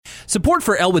Support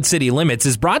for Elwood City Limits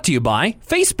is brought to you by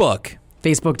Facebook,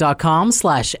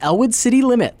 Facebook.com/Elwood City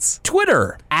Limits,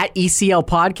 Twitter, @ECL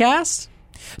Podcast,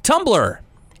 Tumblr,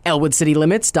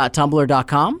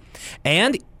 ElwoodCityLimits.tumblr.com,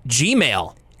 and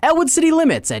Gmail.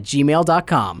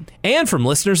 ElwoodCityLimits@gmail.com. And from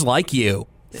listeners like you.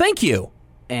 Thank you.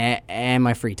 And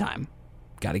my free time.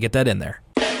 Got to get that in there.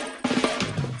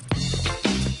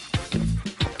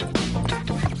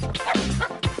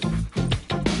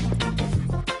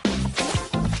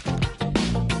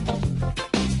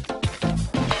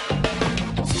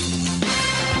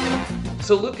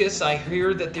 So Lucas, I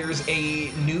hear that there's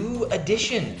a new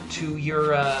addition to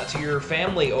your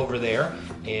family over there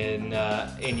in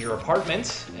your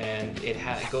apartment, and it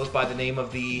goes by the name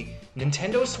of the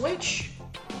Nintendo Switch.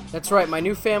 That's right. My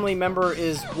new family member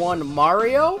is one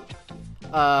Mario.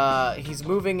 He's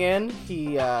moving in.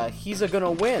 He's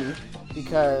gonna win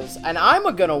and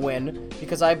I'm gonna win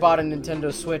because I bought a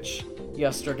Nintendo Switch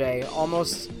yesterday.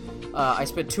 I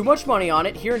spent too much money on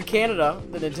it. Here in Canada,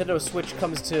 the Nintendo Switch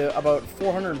comes to about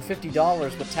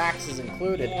 $450 with taxes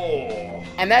included. Oh.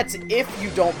 And that's if you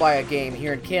don't buy a game.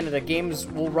 Here in Canada, games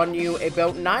will run you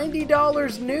about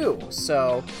 $90 new.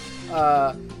 So,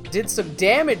 did some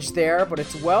damage there, but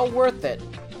it's well worth it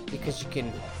because you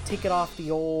can take it off the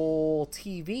old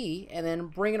TV and then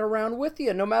bring it around with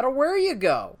you no matter where you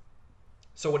go.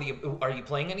 So are you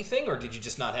playing anything, or did you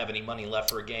just not have any money left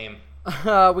for a game?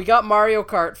 We got Mario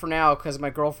Kart for now because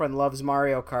my girlfriend loves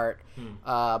Mario Kart.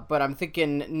 But I'm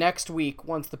thinking next week,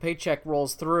 once the paycheck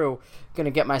rolls through,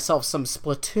 gonna get myself some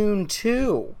Splatoon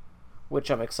 2, which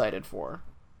I'm excited for.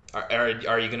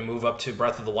 Are you gonna move up to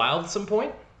Breath of the Wild at some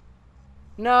point?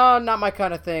 No, not my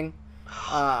kind of thing.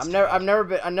 I've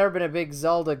never been a big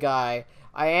Zelda guy.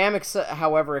 I am,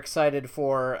 however, excited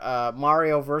for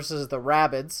Mario versus the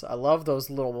Rabbids. I love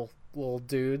those little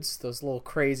dudes, those little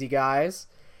crazy guys.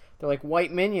 They're like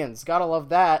white minions. Gotta love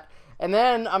that. And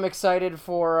then I'm excited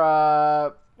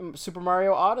for Super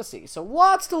Mario Odyssey. So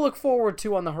lots to look forward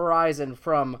to on the horizon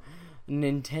from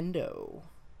Nintendo.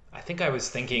 I think I was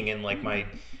thinking in like my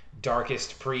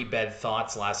darkest pre-bed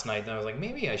thoughts last night, and I was like,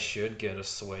 maybe I should get a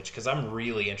Switch because I'm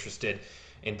really interested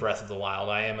in Breath of the Wild.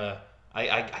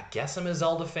 I guess I'm a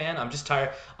Zelda fan. I'm just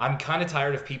tired. I'm kind of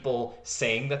tired of people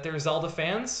saying that they're Zelda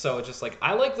fans. So it's just like,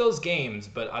 I like those games,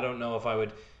 but I don't know if I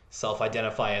would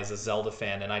self-identify as a Zelda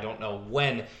fan, and I don't know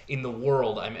when in the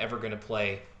world I'm ever going to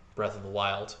play Breath of the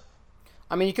Wild.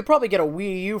 I mean, you could probably get a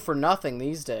Wii U for nothing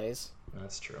these days.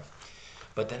 That's true.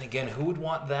 But then again, who would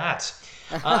want that?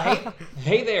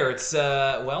 Hey there! It's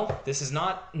this is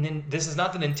not the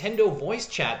Nintendo Voice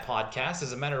Chat podcast.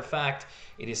 As a matter of fact,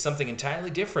 it is something entirely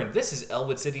different. This is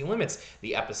Elwood City Limits,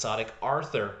 the episodic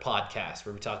Arthur podcast,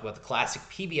 where we talk about the classic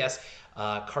PBS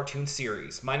cartoon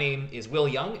series. My name is Will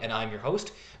Young, and I'm your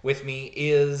host. With me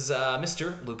is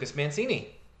Mr. Lucas Mancini.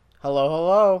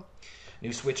 Hello.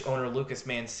 New Switch owner Lucas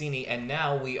Mancini, and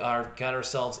now we got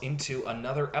ourselves into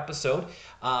another episode.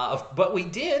 But we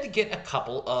did get a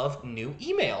couple of new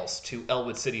emails to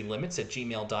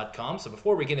elwoodcitylimits@gmail.com. So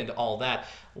before we get into all that,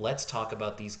 let's talk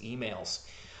about these emails.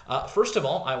 First of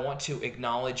all, I want to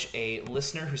acknowledge a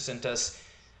listener who sent us.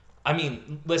 I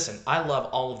mean, listen, I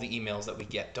love all of the emails that we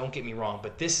get. Don't get me wrong,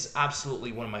 but this is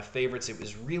absolutely one of my favorites. It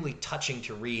was really touching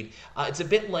to read. It's a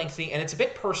bit lengthy and it's a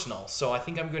bit personal, so I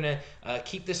think I'm going to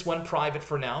keep this one private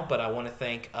for now, but I want to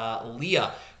thank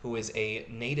Leah, who is a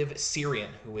native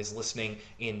Syrian who is listening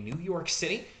in New York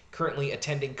City, currently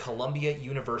attending Columbia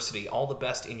University. All the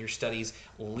best in your studies,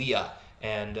 Leah,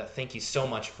 and thank you so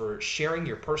much for sharing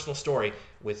your personal story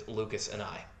with Lucas and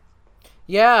I.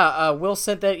 Yeah, Will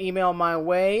sent that email my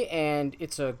way, and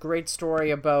it's a great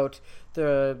story and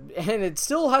it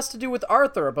still has to do with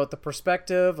Arthur, about the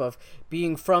perspective of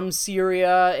being from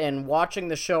Syria and watching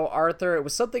the show Arthur. It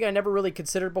was something I never really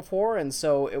considered before, and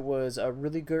so it was a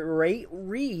really great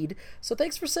read. So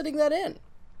thanks for sending that in.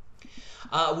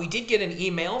 We did get an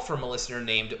email from a listener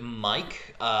named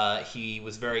Mike. He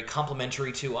was very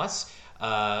complimentary to us.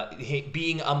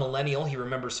 Being a millennial, he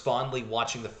remembers fondly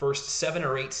watching the first 7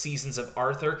 or 8 seasons of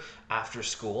Arthur after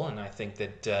school, and I think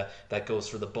that that goes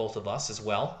for the both of us as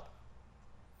well.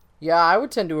 Yeah, I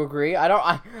would tend to agree.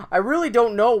 I really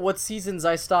don't know what seasons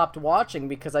I stopped watching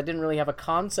because I didn't really have a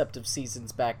concept of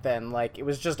seasons back then. Like, it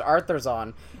was just Arthur's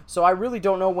on. So I really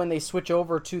don't know when they switch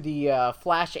over to the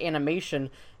Flash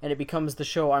animation and it becomes the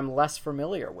show I'm less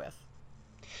familiar with.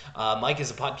 Mike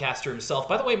is a podcaster himself.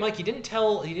 By the way, Mike, you didn't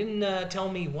tell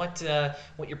me what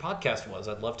your podcast was.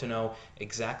 I'd love to know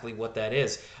exactly what that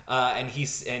is. And he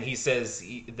says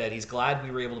that he's glad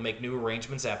we were able to make new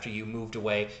arrangements after you moved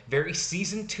away. Very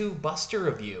season 2 Buster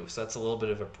of you. So that's a little bit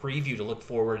of a preview to look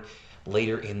forward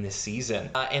later in this season.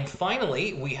 And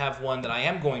finally, we have one that I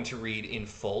am going to read in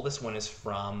full. This one is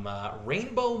from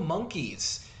Rainbow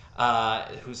Monkeys,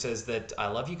 who says that I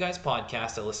love you guys'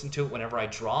 podcast. I listen to it whenever I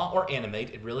draw or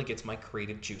animate. It really gets my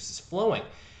creative juices flowing.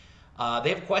 They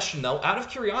have a question, though. Out of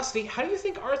curiosity, how do you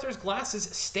think Arthur's glasses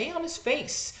stay on his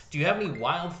face? Do you have any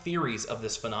wild theories of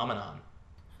this phenomenon?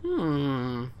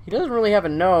 He doesn't really have a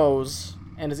nose,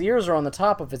 and his ears are on the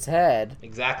top of his head.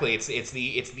 Exactly. It's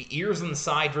the ears on the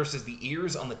side versus the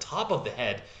ears on the top of the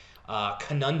head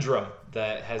conundrum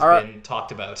that has been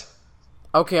talked about.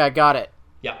 Okay, I got it.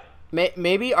 Yeah.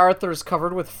 Maybe Arthur's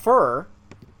covered with fur,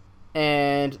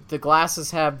 and the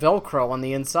glasses have Velcro on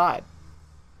the inside.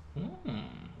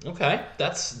 Okay,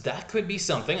 that could be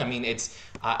something. I mean,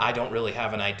 I don't really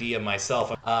have an idea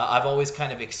myself. I've always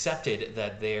kind of accepted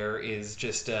that there is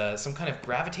just some kind of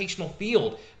gravitational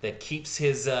field that keeps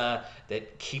his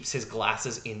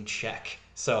glasses in check.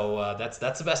 So that's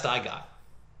the best I got.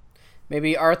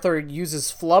 Maybe Arthur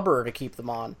uses flubber to keep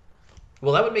them on.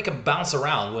 Well, that would make them bounce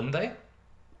around, wouldn't they?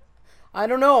 I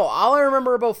don't know. All I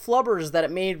remember about flubber is that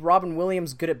it made Robin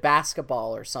Williams good at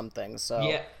basketball or something.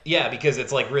 So yeah, because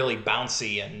it's like really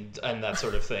bouncy and that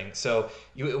sort of thing. So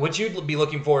what you'd be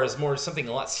looking for is more something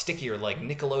a lot stickier, like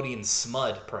Nickelodeon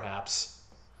Smud, perhaps.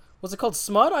 Was it called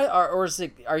Smud, or is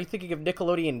it? Are you thinking of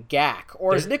Nickelodeon Gak,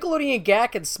 or is Nickelodeon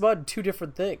Gak and Smud two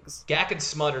different things? Gak and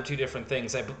Smud are two different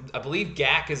things. I believe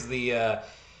Gak is the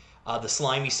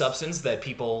slimy substance that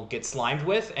people get slimed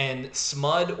with, and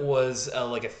Smud was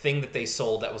like a thing that they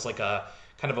sold that was like a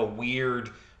kind of a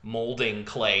weird molding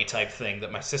clay type thing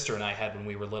that my sister and I had when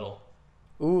we were little.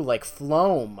 Ooh, like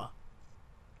Floam.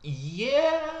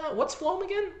 Yeah, what's Floam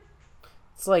again?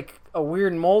 It's like a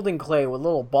weird molding clay with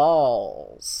little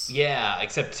balls. Yeah,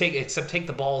 except take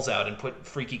the balls out and put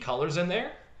freaky colors in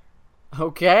there.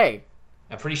 Okay.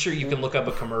 I'm pretty sure you can look up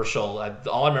a commercial.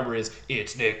 All I remember is,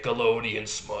 it's Nickelodeon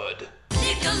Smud.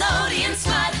 Nickelodeon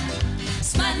Smud.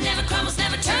 Smud never crumbles,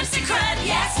 never turns to crud.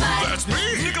 Yeah, Smud. That's me!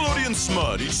 Nickelodeon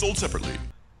Smud, each sold separately.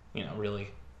 You know, really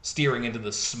steering into the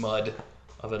smud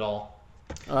of it all.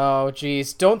 Oh,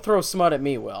 geez. Don't throw Smud at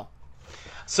me, Will.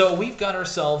 So we've got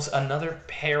ourselves another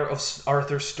pair of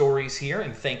Arthur stories here,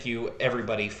 and thank you,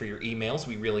 everybody, for your emails.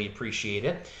 We really appreciate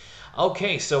it.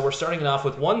 Okay, so we're starting it off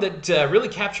with one that really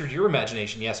captured your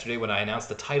imagination yesterday when I announced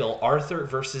the title, Arthur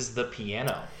versus the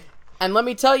Piano. And let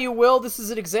me tell you, Will, this is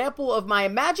an example of my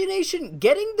imagination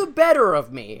getting the better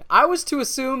of me. I was to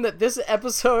assume that this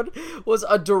episode was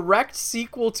a direct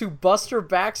sequel to Buster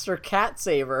Baxter Cat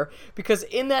Saver, because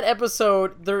in that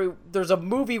episode, there's a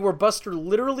movie where Buster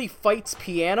literally fights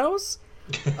pianos.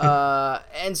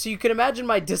 And so you can imagine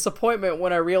my disappointment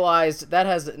when I realized that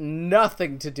has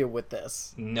nothing to do with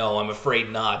this. No, I'm afraid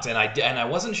not. And I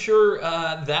wasn't sure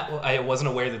I wasn't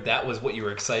aware that was what you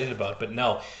were excited about. But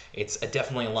no, it's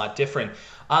definitely a lot different.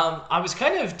 I was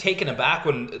kind of taken aback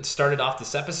when it started off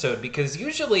this episode, because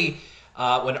usually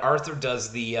when Arthur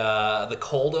does the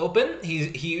cold open, he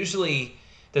usually,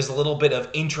 there's a little bit of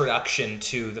introduction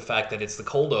to the fact that it's the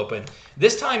cold open.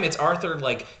 This time it's Arthur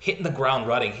like hitting the ground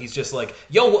running. He's just like,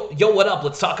 yo, what up?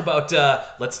 Let's talk about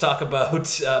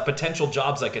potential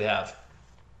jobs I could have.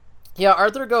 Yeah,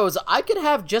 Arthur goes, I could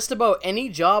have just about any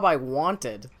job I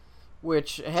wanted,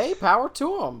 which, hey, power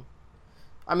to him.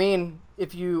 I mean, I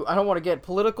don't want to get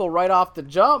political right off the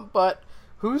jump, but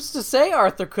who's to say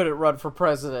Arthur couldn't run for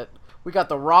president? We got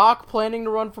The Rock planning to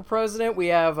run for president. We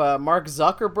have Mark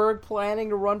Zuckerberg planning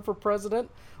to run for president.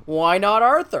 Why not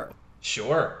Arthur?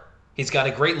 Sure. He's got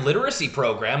a great literacy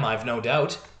program, I've no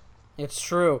doubt. It's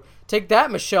true. Take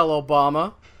that, Michelle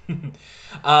Obama.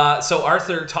 So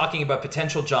Arthur talking about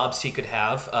potential jobs he could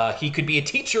have. He could be a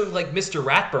teacher like Mr.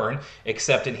 Ratburn,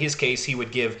 except in his case he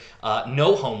would give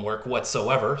no homework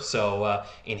whatsoever. So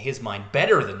in his mind,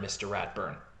 better than Mr.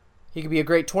 Ratburn. He could be a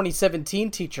great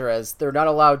 2017 teacher, as they're not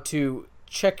allowed to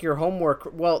check your homework.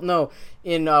 Well, no,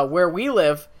 in where we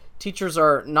live, teachers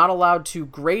are not allowed to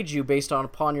grade you based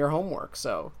upon your homework,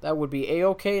 so that would be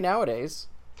A-okay nowadays.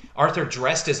 Arthur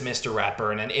dressed as Mr.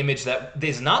 Ratburn, an image that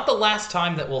is not the last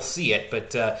time that we'll see it,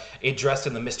 but it dressed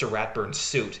in the Mr. Ratburn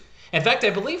suit. In fact, I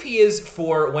believe he is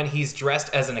for when he's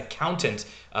dressed as an accountant,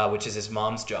 which is his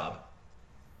mom's job.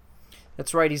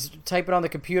 That's right, he's typing on the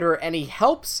computer, and he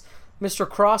helps Mr.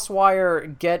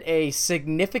 Crosswire get a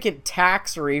significant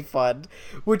tax refund,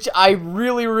 which I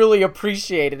really, really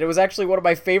appreciated. It was actually one of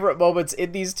my favorite moments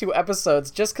in these two episodes,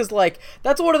 just because, like,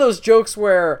 that's one of those jokes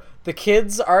where the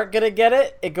kids aren't going to get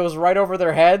it. It goes right over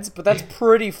their heads, but that's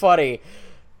pretty funny.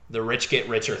 The rich get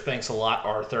richer. Thanks a lot,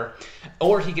 Arthur.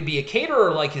 Or he could be a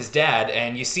caterer like his dad,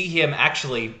 and you see him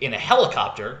actually in a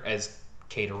helicopter, as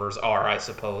caterers are, I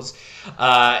suppose.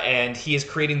 And he is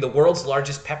creating the world's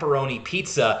largest pepperoni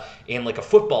pizza in like a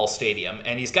football stadium.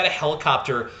 And he's got a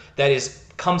helicopter that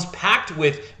comes packed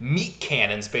with meat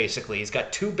cannons, basically. He's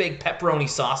got 2 big pepperoni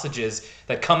sausages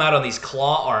that come out on these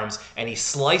claw arms, and he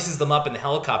slices them up in the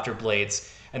helicopter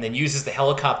blades and then uses the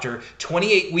helicopter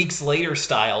 28 weeks later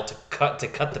style to cut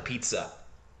the pizza.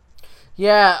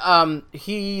 Yeah,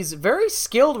 he's very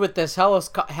skilled with this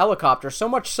helicopter, so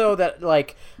much so that,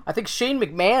 like, I think Shane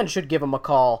McMahon should give him a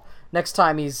call next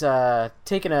time he's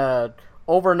taking a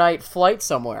overnight flight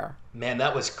somewhere. Man,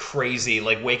 that was crazy,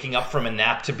 like, waking up from a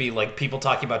nap to be, like, people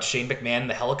talking about Shane McMahon in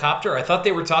the helicopter. I thought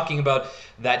they were talking about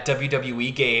that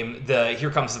WWE game, the Here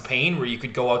Comes the Pain, where you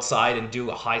could go outside and do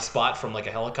a high spot from, like,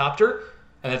 a helicopter.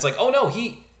 And it's like, oh no,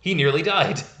 he nearly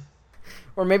died.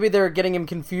 Or maybe they're getting him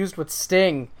confused with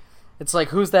Sting. It's like,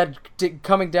 who's that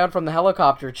coming down from the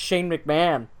helicopter? It's Shane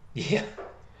McMahon. Yeah.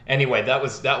 Anyway, that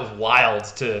was wild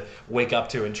to wake up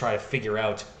to and try to figure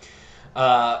out.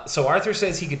 So Arthur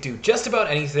says he could do just about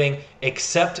anything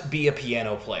except be a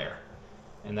piano player.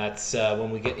 And that's when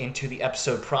we get into the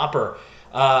episode proper.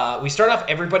 We start off,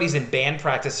 everybody's in band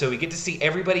practice, so we get to see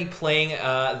everybody playing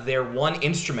their one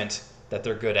instrument that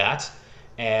they're good at.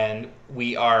 And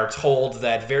we are told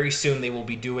that very soon they will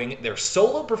be doing their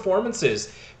solo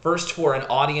performances, first for an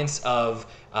audience of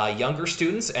younger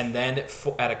students, and then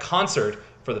at a concert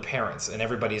for the parents. And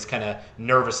everybody's kind of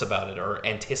nervous about it or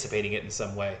anticipating it in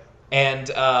some way. And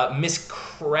Miss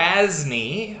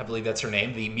Krasny, I believe that's her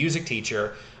name, the music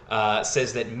teacher,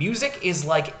 says that music is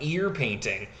like ear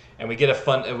painting. And we get a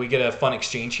fun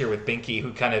exchange here with Binky,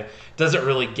 who kind of doesn't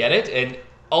really get it, and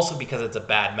also because it's a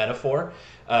bad metaphor.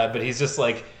 But he's just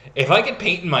like, if I get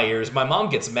paint in my ears, my mom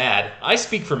gets mad. I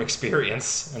speak from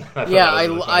experience.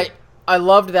 I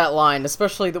loved that line,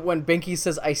 especially when Binky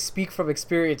says, I speak from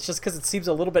experience, just because it seems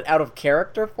a little bit out of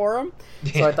character for him.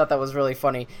 Yeah. So I thought that was really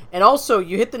funny. And also,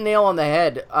 you hit the nail on the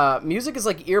head. Music is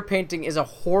like ear painting is a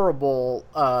horrible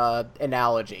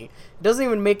analogy. It doesn't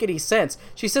even make any sense.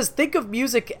 She says, think of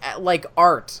music like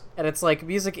art. And it's like,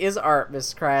 music is art,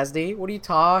 Miss Krasny. What are you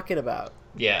talking about?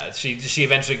 Yeah, she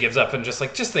eventually gives up and just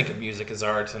think of music as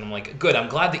art. And I'm like, good, I'm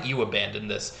glad that you abandoned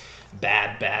this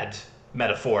bad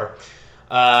metaphor.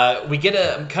 We get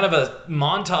a kind of a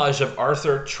montage of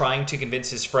Arthur trying to convince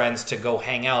his friends to go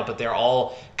hang out, but they're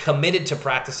all committed to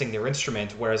practicing their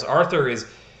instrument, whereas Arthur is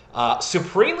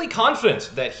supremely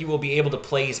confident that he will be able to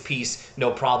play his piece no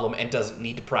problem and doesn't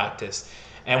need to practice.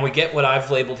 And we get what I've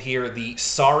labeled here the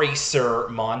Sorry Sir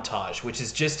montage, which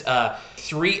is just a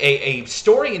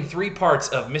story in 3 parts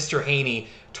of Mr. Haney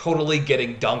totally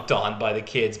getting dunked on by the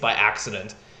kids by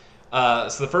accident.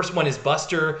 So the first one is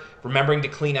Buster remembering to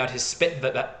clean out his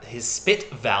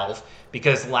spit valve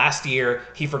because last year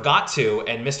he forgot to,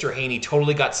 and Mr. Haney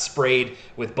totally got sprayed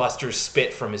with Buster's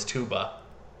spit from his tuba.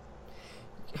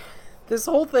 This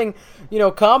whole thing,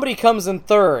 comedy comes in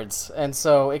thirds, and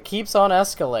so it keeps on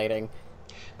escalating.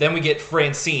 Then we get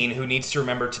Francine, who needs to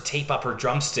remember to tape up her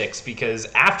drumsticks because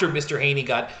after Mr. Haney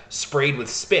got sprayed with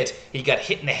spit, he got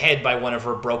hit in the head by one of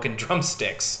her broken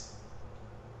drumsticks.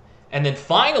 And then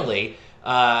finally,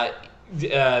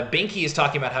 Binky is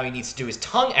talking about how he needs to do his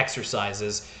tongue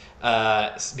exercises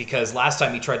because last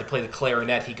time he tried to play the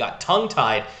clarinet, he got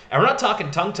tongue-tied. And we're not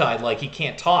talking tongue-tied like he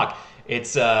can't talk.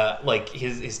 It's like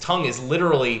his tongue is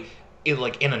literally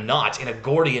in a knot, in a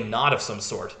Gordian knot of some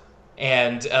sort.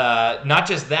 And not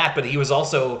just that, but he was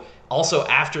also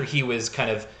after he was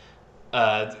kind of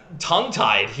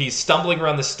tongue-tied, he's stumbling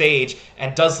around the stage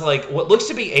and does like what looks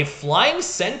to be a flying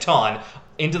senton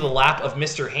into the lap of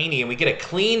Mr. Haney, and we get a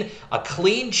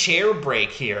clean chair break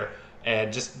here,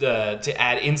 and just to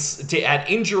add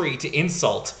injury to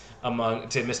insult to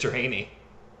Mr. Haney.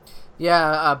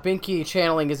 Yeah, Binky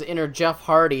channeling his inner Jeff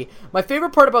Hardy. My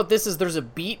favorite part about this is there's a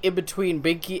beat in between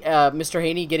Mr.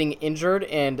 Haney getting injured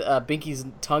and Binky's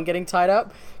tongue getting tied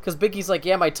up. Because Binky's like,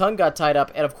 yeah, my tongue got tied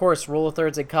up. And of course, rule of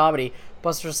thirds in comedy,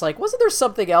 Buster's like, wasn't there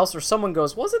something else? Or someone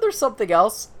goes, wasn't there something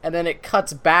else? And then it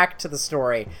cuts back to the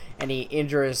story, and he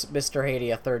injures Mr.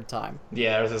 Haney a third time.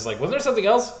 Yeah, Arthur's like, wasn't there something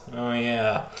else? Oh,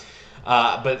 yeah.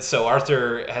 But so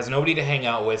Arthur has nobody to hang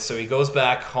out with, so he goes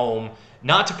back home.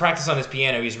 Not to practice on his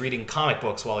piano, he's reading comic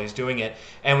books while he's doing it.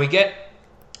 And we get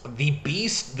the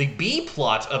B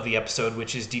plot of the episode,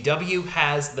 which is DW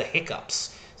has the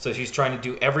hiccups. So she's trying to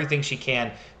do everything she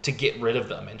can to get rid of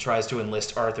them and tries to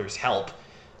enlist Arthur's help.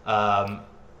 A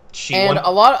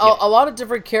lot of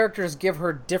different characters give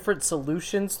her different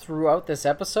solutions throughout this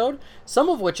episode, some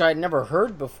of which I'd never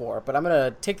heard before. But I'm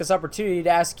going to take this opportunity to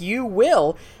ask you,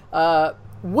 Will,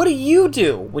 what do you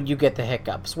do when you get the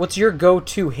hiccups? What's your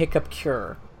go-to hiccup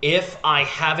cure? If I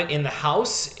have it in the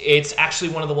house, it's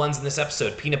actually one of the ones in this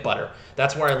episode, peanut butter.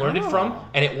 That's where I learned it from,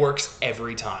 and it works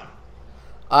every time.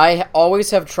 I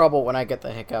always have trouble when I get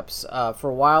the hiccups. For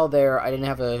a while there, I didn't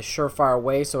have a surefire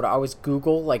way, so I'd always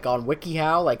Google, like on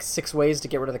WikiHow, like 6 ways to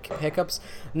get rid of the hiccups.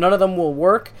 None of them will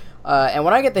work. And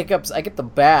when I get the hiccups, I get them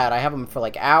bad. I have them for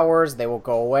like hours. They will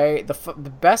go away. The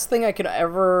best thing I could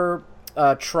ever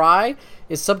try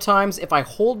is sometimes if I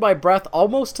hold my breath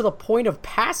almost to the point of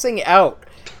passing out,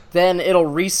 then it'll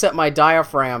reset my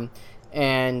diaphragm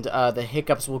and the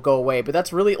hiccups will go away. But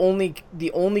that's really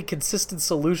the only consistent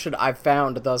solution I've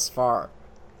found thus far.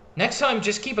 Next time,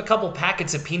 just keep a couple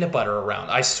packets of peanut butter around.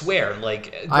 I swear,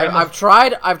 like I've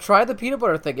tried the peanut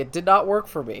butter thing. It did not work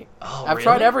for me. Oh, I've really?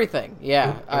 tried everything.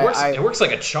 Yeah, It works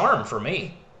like a charm for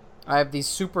me. I have these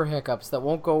super hiccups that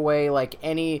won't go away, like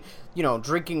any,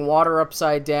 drinking water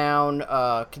upside down,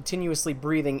 continuously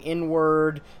breathing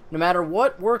inward. No matter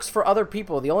what works for other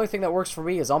people, the only thing that works for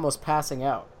me is almost passing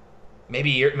out. Maybe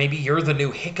you're the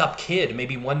new hiccup kid.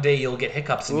 Maybe one day you'll get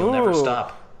hiccups and you'll never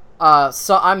stop.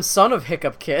 So I'm son of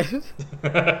Hiccup Kid.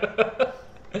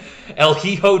 El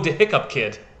Hijo de Hiccup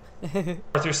Kid.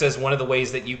 Arthur says one of the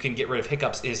ways that you can get rid of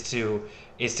hiccups is to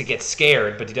get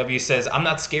scared, but DW says, I'm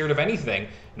not scared of anything.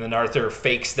 And then Arthur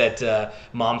fakes that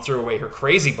Mom threw away her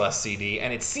Crazy Bus CD,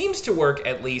 and it seems to work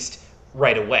at least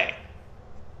right away.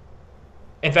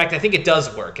 In fact, I think it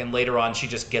does work, and later on she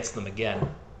just gets them again.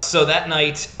 So that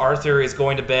night, Arthur is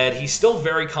going to bed. He's still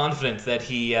very confident that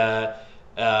he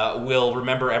will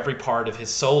remember every part of his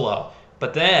solo.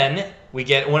 But then we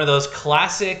get one of those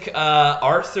classic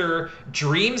Arthur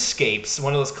dreamscapes,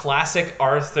 one of those classic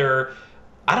Arthur,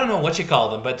 I don't know what you call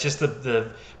them, but just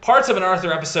the parts of an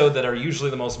Arthur episode that are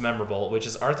usually the most memorable, which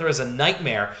is Arthur has a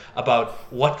nightmare about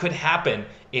what could happen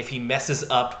if he messes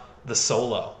up the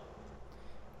solo.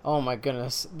 Oh my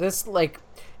goodness.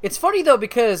 It's funny though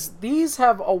because these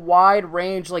have a wide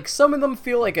range, like some of them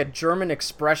feel like a German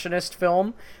expressionist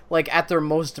film, like at their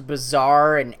most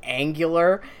bizarre and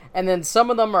angular, and then some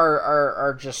of them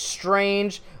are just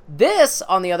strange. This,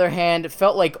 on the other hand,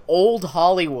 felt like old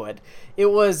Hollywood. It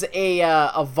was a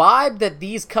vibe that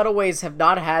these cutaways have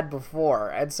not had before,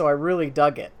 and so I really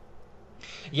dug it.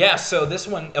 Yeah, so this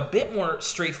one, a bit more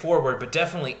straightforward, but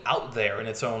definitely out there in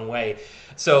its own way.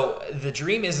 So the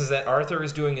dream is that Arthur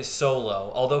is doing his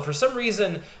solo, although for some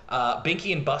reason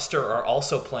Binky and Buster are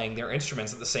also playing their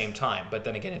instruments at the same time, but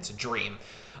then again, it's a dream.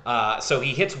 So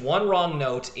he hits one wrong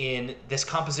note in this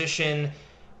composition.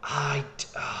 I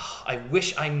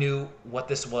wish I knew what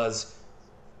this was.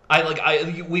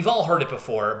 We've all heard it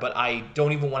before, but I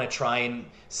don't even want to try and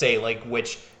say like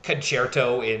which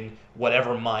concerto in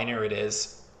whatever minor it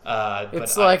is.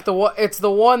 It's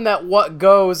the one that what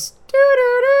goes.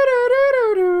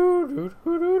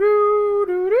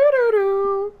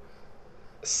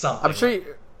 Something.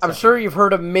 I'm sure you've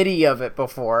heard a MIDI of it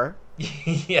before.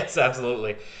 Yes,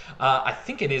 absolutely. I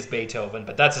think it is Beethoven,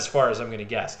 but that's as far as I'm going to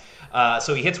guess.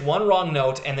 So he hits one wrong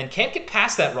note and then can't get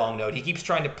past that wrong note. He keeps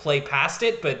trying to play past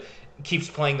it, but keeps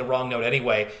playing the wrong note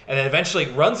anyway, and then eventually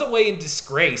runs away in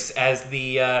disgrace as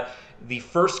the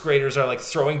first graders are like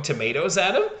throwing tomatoes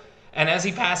at him. And as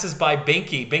he passes by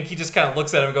Binky just kind of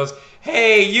looks at him and goes,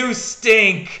 "Hey, you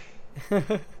stink!"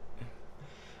 And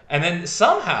then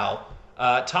somehow,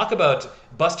 talk about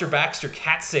Buster Baxter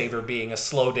Cat Saver being a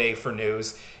slow day for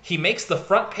news. He makes the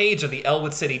front page of the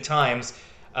Elwood City Times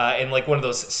in like one of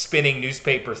those spinning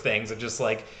newspaper things, and just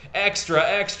like, extra,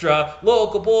 extra,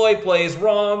 local boy plays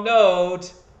wrong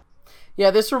note.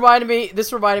 Yeah, this reminded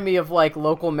me of like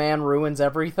Local Man Ruins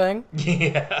Everything.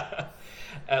 Yeah.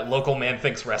 Local Man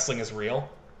Thinks Wrestling is Real.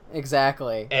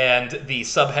 Exactly. And the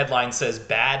subheadline says,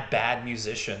 bad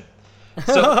musician.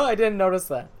 So, I didn't notice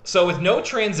that. So with no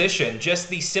transition, just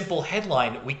the simple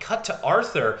headline, we cut to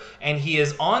Arthur, and he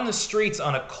is on the streets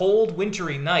on a cold,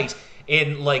 wintry night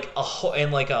in like a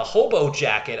hobo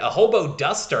jacket, a hobo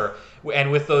duster,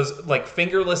 and with those like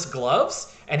fingerless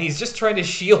gloves, and he's just trying to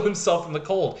shield himself from the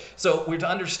cold. So we're to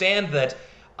understand that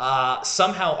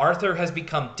somehow Arthur has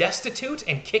become destitute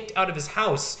and kicked out of his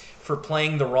house for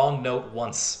playing the wrong note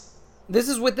once. This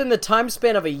is within the time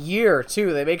span of a year,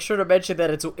 too. They make sure to mention that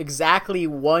it's exactly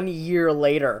 1 year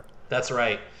later. That's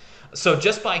right. So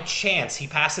just by chance, he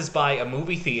passes by a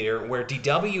movie theater where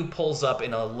DW pulls up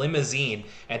in a limousine,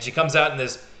 and she comes out in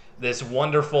this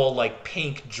wonderful like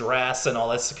pink dress and all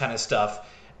this kind of stuff,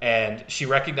 and she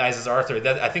recognizes Arthur.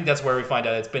 I think that's where we find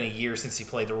out it's been a year since he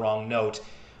played the wrong note.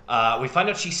 We find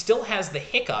out she still has the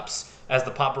hiccups, as the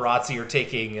paparazzi are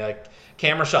taking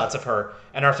camera shots of her.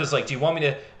 And Arthur's like, do you want me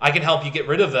to, I can help you get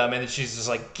rid of them. And she's just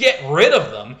like, get rid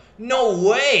of them? No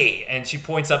way. And she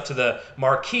points up to the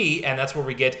marquee, and that's where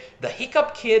we get The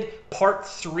Hiccup Kid Part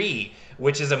 3,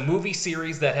 which is a movie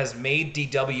series that has made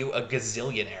DW a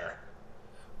gazillionaire.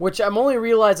 Which I'm only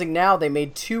realizing now they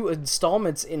made 2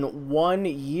 installments in 1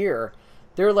 year.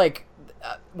 They're like,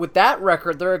 with that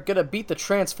record, they're gonna beat the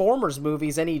Transformers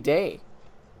movies any day.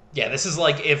 Yeah, this is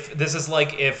like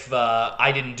if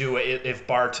I didn't do it, if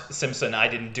Bart Simpson, I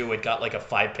didn't do it, got like a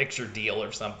 5-picture deal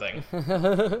or something.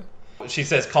 She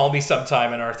says, call me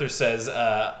sometime, and Arthur says,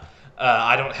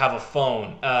 I don't have a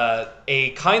phone. A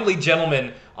kindly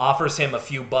gentleman offers him a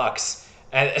few bucks,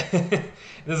 and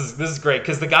this is great,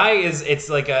 because the guy it's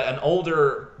like an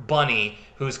older bunny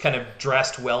who's kind of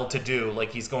dressed well-to-do,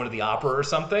 like he's going to the opera or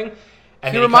something.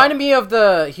 And He reminded me of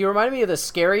the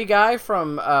scary guy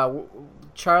from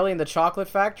Charlie and the Chocolate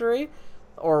Factory,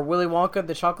 or Willy Wonka and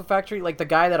the Chocolate Factory, like the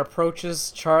guy that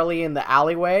approaches Charlie in the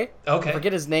alleyway. Okay. I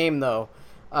forget his name though.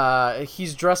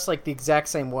 He's dressed like the exact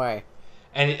same way.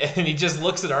 And he just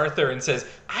looks at Arthur and says,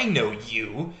 I know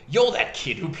you. You're that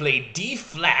kid who played D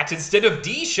flat instead of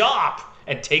D sharp,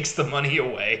 and takes the money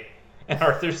away. And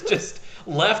Arthur's just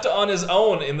left on his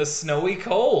own in the snowy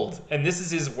cold. And this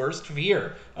is his worst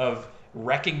fear of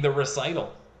wrecking the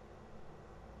recital.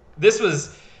 This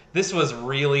was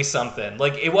really something.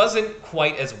 Like, it wasn't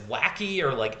quite as wacky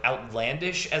or like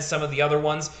outlandish as some of the other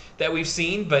ones that we've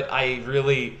seen, but I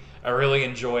really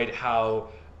enjoyed how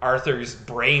Arthur's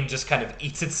brain just kind of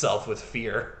eats itself with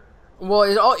fear.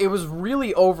 Well, it was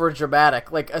really over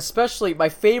dramatic. Like, especially my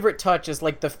favorite touch is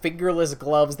like the fingerless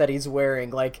gloves that he's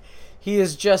wearing. Like, he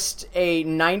is just a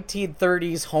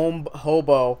 1930s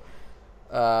hobo.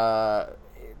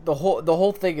 The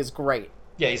whole thing is great.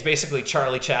 Yeah, he's basically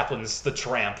Charlie Chaplin's The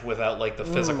Tramp without like the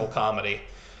physical comedy.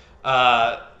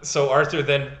 So Arthur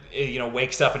then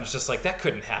wakes up and is just like, that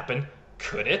couldn't happen,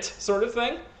 could it? Sort of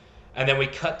thing. And then we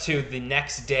cut to the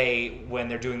next day when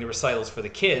they're doing the recitals for the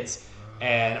kids,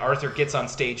 and Arthur gets on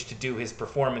stage to do his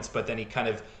performance, but then he kind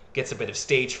of gets a bit of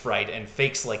stage fright and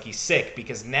fakes like he's sick,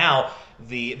 because now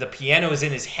the piano is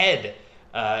in his head.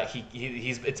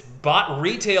 It's bought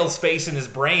retail space in his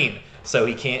brain, so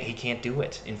he can't do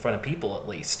it in front of people, at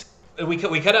least. We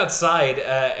cut outside,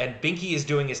 and Binky is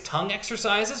doing his tongue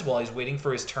exercises while he's waiting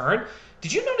for his turn.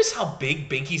 Did you notice how big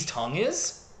Binky's tongue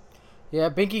is? Yeah,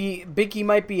 Binky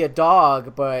might be a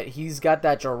dog, but he's got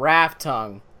that giraffe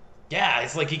tongue. Yeah,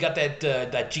 it's like he got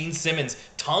that Gene Simmons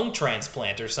tongue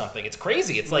transplant or something. It's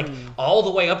crazy. It's like all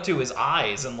the way up to his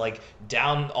eyes and like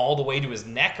down all the way to his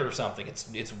neck or something. It's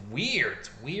weird. It's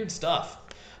weird stuff.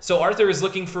 So Arthur is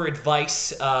looking for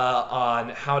advice on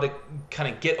how to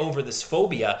kind of get over this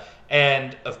phobia,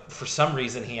 and for some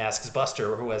reason he asks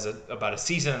Buster, who has about a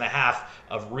season and a half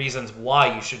of reasons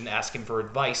why you shouldn't ask him for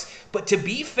advice. But to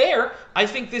be fair, I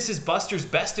think this is Buster's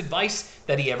best advice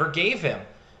that he ever gave him.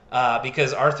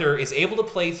 Because Arthur is able to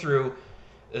play through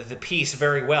the piece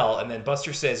very well, and then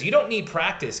Buster says, you don't need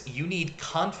practice, you need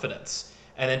confidence,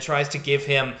 and then tries to give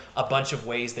him a bunch of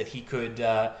ways that he could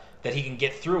that he can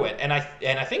get through it. And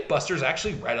I think Buster's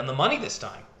actually right on the money this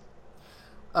time.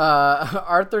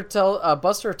 Buster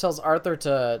tells Arthur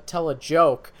to tell a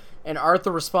joke, and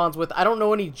Arthur responds with, I don't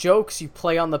know any jokes you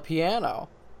play on the piano.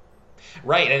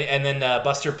 Right, and then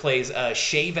Buster plays a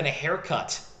shave and a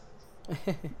haircut.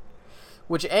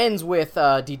 Which ends with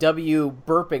DW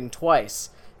burping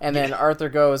twice. And then Arthur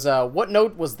goes, what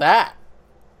note was that?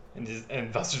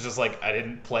 And Buster's just like, I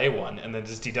didn't play one. And then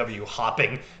just DW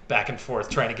hopping back and forth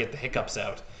trying to get the hiccups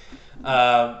out.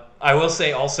 I will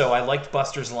say also, I liked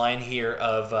Buster's line here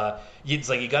of, it's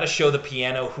like, you got to show the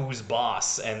piano who's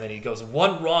boss. And then he goes,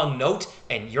 one wrong note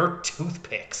and you're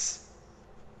toothpicks.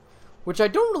 Which I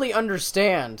don't really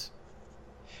understand.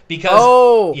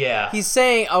 Because, yeah. He's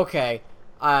saying, okay...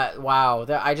 wow,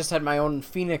 I just had my own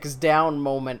Phoenix Down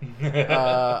moment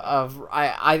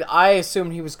I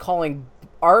assumed he was calling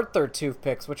Arthur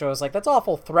toothpicks, which I was like, that's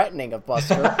awful threatening of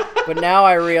Buster. But now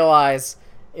I realize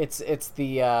it's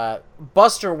the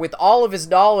Buster, with all of his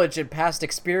knowledge and past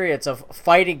experience of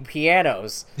fighting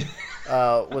pianos,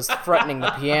 was threatening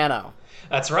the piano.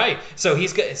 That's right. So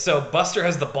Buster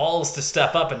has the balls to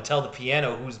step up and tell the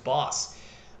piano who's boss.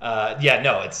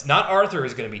 It's not Arthur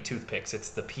who's going to be toothpicks. It's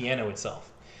the piano itself.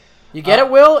 You get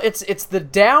it, Will? It's the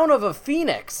down of a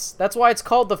phoenix. That's why it's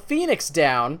called the Phoenix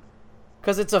Down,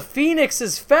 because it's a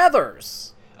phoenix's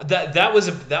feathers. That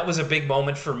was a big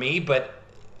moment for me, but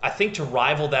I think to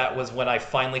rival that was when I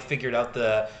finally figured out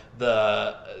the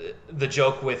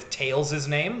joke with Tails'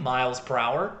 name, Miles Per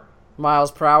Hour.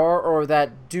 Miles Per Hour, or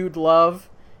that Dude Love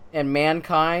and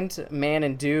Mankind, Man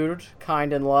and Dude,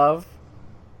 Kind and Love.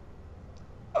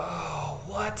 Oh,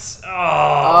 what?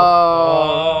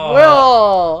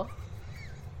 Will!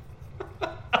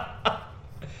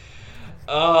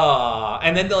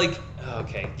 And then like,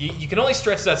 okay, you can only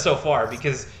stretch that so far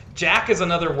because Jack is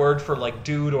another word for like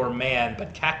dude or man,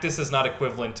 but cactus is not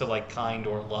equivalent to like kind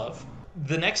or love.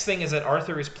 The next thing is that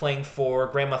Arthur is playing for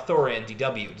Grandma Thora in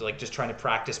DW, like just trying to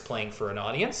practice playing for an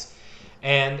audience.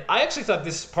 And I actually thought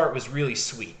this part was really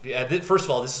sweet. First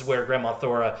of all, this is where Grandma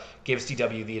Thora gives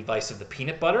DW the advice of the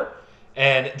peanut butter.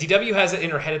 And DW has it in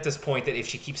her head at this point that if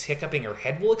she keeps hiccuping, her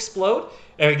head will explode.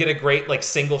 And we get a great like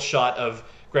single shot of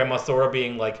Grandma Thora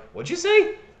being like, "What'd you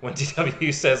say?" When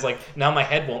DW says like, "Now my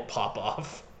head won't pop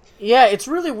off." Yeah, it's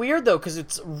really weird though because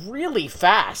it's really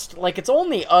fast. Like it's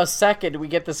only a second we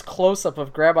get this close up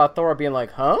of Grandma Thora being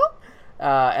like, "Huh?"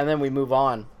 And then we move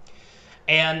on.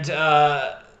 And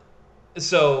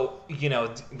so,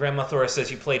 Grandma Thora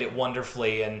says you played it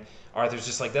wonderfully, and Arthur's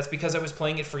just like, that's because I was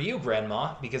playing it for you,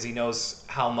 Grandma, because he knows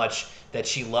how much that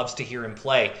she loves to hear him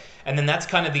play. And then that's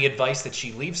kind of the advice that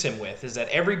she leaves him with, is that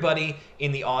everybody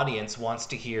in the audience wants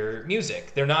to hear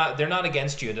music. They're not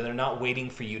against you, and they're not waiting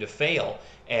for you to fail.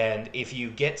 And if you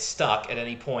get stuck at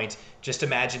any point, just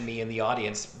imagine me in the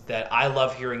audience, that I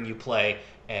love hearing you play,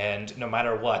 and no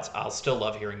matter what, I'll still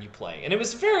love hearing you play. And it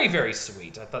was very, very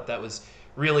sweet. I thought that was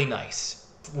really nice.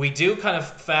 We do kind of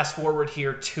fast forward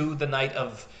here to the night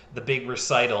of the big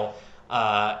recital.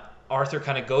 Arthur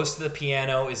kind of goes to the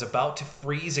piano, is about to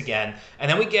freeze again,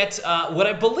 and then we get what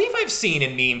I believe I've seen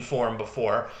in meme form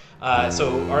before.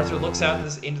 So Arthur looks out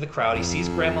into the crowd, he sees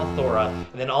Grandma Thora,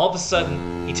 and then all of a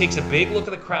sudden he takes a big look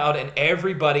at the crowd, and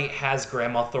everybody has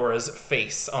Grandma Thora's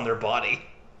face on their body.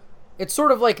 It's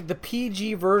sort of like the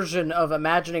PG version of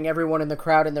imagining everyone in the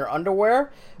crowd in their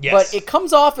underwear. Yes. But it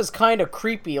comes off as kind of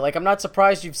creepy. Like, I'm not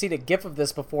surprised you've seen a gif of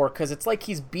this before, because it's like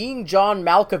he's being John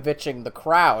Malkoviching the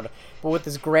crowd, but with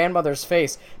his grandmother's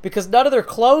face. Because none of their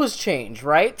clothes change,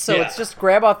 right? So It's just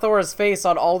Grandma Thora's face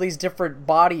on all these different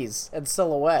bodies and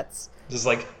silhouettes. Just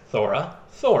like, Thora,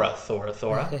 Thora, Thora,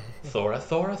 Thora, Thora,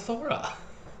 Thora, Thora.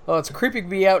 Oh, it's creeping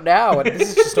me out now, and this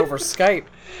is just over Skype.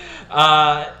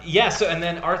 And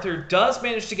then Arthur does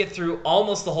manage to get through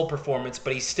almost the whole performance,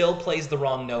 but he still plays the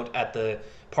wrong note at the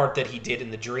part that he did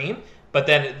in the dream, but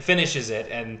then finishes it,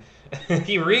 and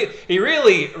he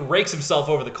really rakes himself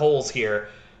over the coals here.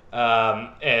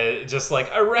 Just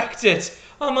like, I wrecked it!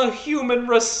 I'm a human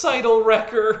recital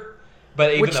wrecker!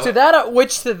 But Which to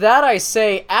that I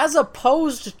say, as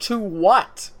opposed to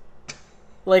what?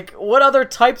 Like, what other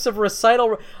types of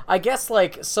recital... I guess,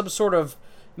 like, some sort of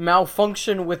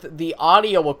malfunction with the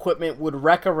audio equipment would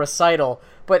wreck a recital,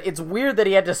 but it's weird that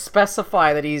he had to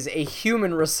specify that he's a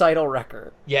human recital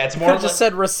wrecker. Yeah, it's more just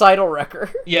said recital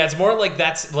wrecker. Yeah, it's more like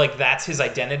that's his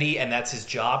identity and that's his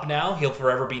job now. He'll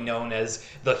forever be known as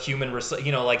the human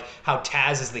like how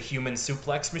Taz is the human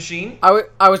suplex machine.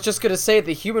 I was just gonna say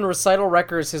the human recital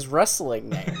wrecker is his wrestling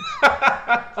name.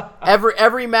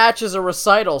 Every match is a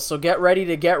recital, so get ready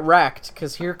to get wrecked,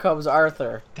 because here comes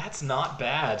Arthur. That's not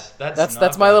bad.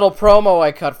 That's my little promo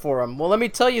I cut for him. Well, let me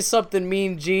tell you something,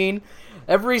 Mean Gene.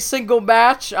 Every single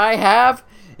match I have,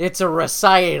 it's a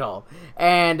recital.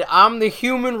 And I'm the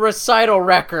human recital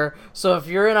wrecker, so if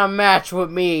you're in a match with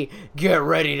me, get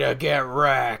ready to get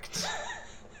wrecked.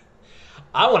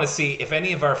 I want to see if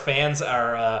any of our fans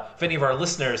if any of our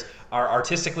listeners are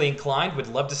artistically inclined, would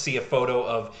love to see a photo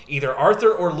of either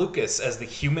Arthur or Lucas as the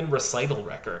human recital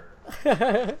wrecker.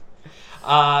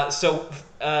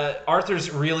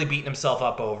 Arthur's really beating himself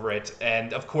up over it,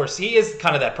 and of course he is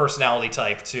kind of that personality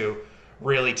type to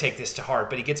really take this to heart,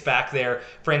 but he gets back there.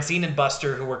 Francine and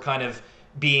Buster, who were kind of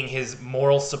being his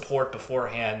moral support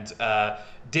beforehand,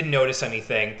 didn't notice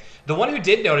anything. The one who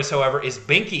did notice, however, is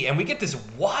Binky, and we get this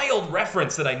wild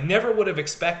reference that I never would have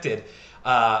expected.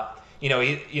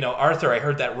 Arthur, I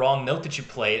heard that wrong note that you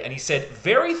played, and he said,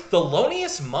 "Very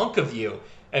Thelonious Monk of you."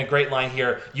 And a great line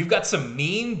here, "You've got some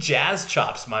mean jazz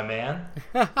chops, my man."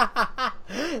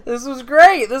 This was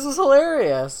great. This was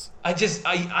hilarious.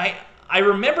 I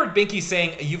remembered Binky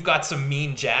saying, "You've got some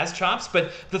mean jazz chops,"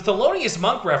 but the Thelonious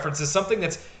Monk reference is something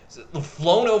that's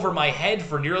flown over my head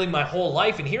for nearly my whole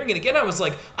life, and hearing it again, I was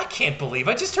like, I can't believe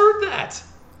I just heard that.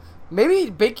 Maybe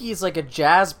Binky's like a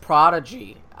jazz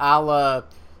prodigy, a la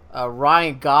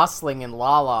Ryan Gosling in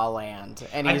La La Land,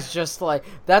 and he's just like,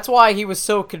 that's why he was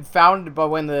so confounded by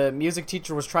when the music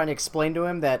teacher was trying to explain to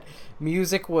him that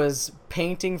music was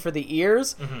painting for the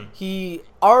ears. Mm-hmm. He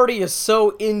already is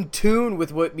so in tune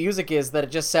with what music is that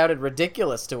it just sounded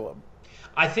ridiculous to him.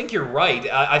 I think you're right.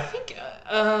 I think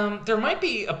there might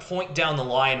be a point down the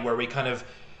line where we kind of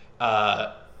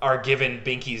are given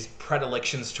Binky's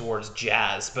predilections towards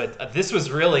jazz, but this was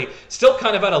really still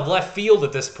kind of out of left field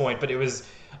at this point. But it was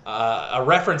a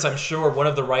reference I'm sure one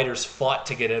of the writers fought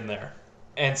to get in there,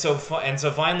 and so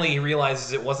finally he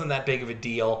realizes it wasn't that big of a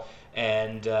deal,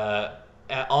 and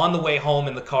on the way home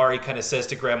in the car he kind of says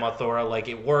to Grandma Thora, like,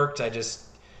 it worked. I just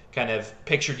kind of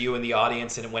pictured you in the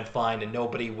audience and it went fine, and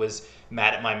nobody was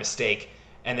mad at my mistake.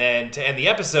 And then to end the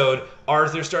episode,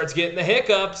 Arthur starts getting the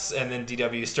hiccups, and then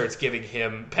DW starts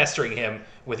pestering him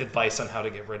with advice on how to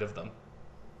get rid of them.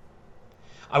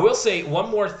 I will say one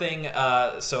more thing.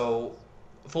 So,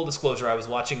 full disclosure, I was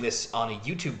watching this on a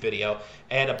YouTube video,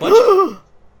 and a bunch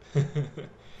of...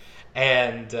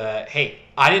 and, hey,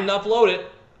 I didn't upload it.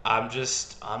 I'm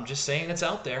just saying it's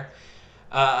out there.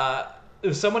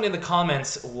 Someone in the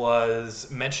comments was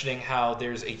mentioning how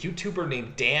there's a YouTuber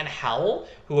named Dan Howell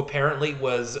who apparently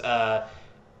was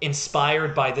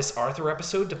inspired by this Arthur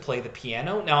episode to play the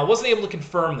piano. Now, I wasn't able to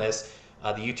confirm this.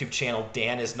 The YouTube channel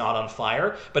Dan is not on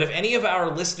fire. But if any of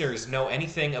our listeners know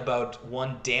anything about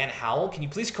one Dan Howell, can you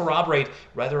please corroborate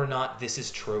whether or not this is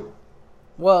true?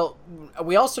 Well,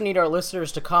 we also need our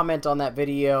listeners to comment on that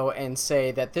video and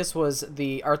say that this was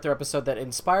the Arthur episode that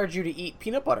inspired you to eat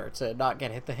peanut butter to not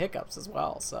get the hiccups as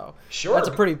well. So sure, that's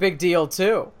a pretty big deal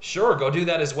too. Sure, go do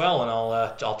that as well, and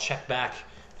I'll check back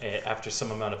after some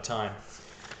amount of time.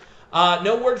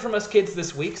 No word from us kids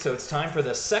this week, so it's time for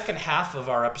the second half of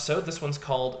our episode. This one's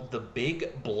called The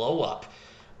Big Blow Up.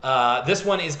 This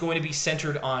one is going to be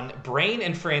centered on Brain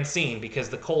and Francine, because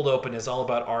the cold open is all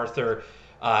about Arthur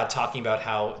talking about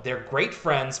how they're great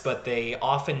friends, but they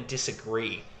often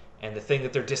disagree. And the thing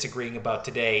that they're disagreeing about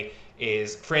today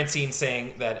is Francine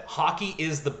saying that hockey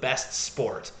is the best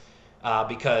sport.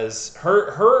 Because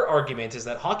her argument is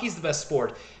that hockey is the best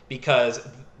sport because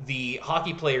the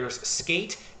hockey players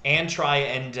skate and try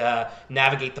and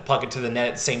navigate the puck into the net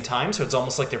at the same time. So it's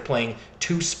almost like they're playing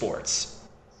two sports.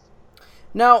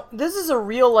 Now, this is a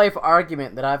real-life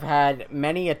argument that I've had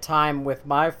many a time with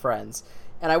my friends.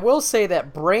 And I will say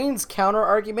that Brain's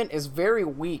counter-argument is very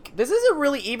weak. This isn't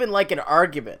really even like an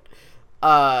argument.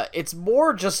 It's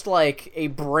more just like a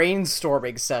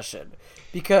brainstorming session.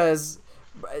 Because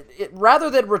rather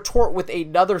than retort with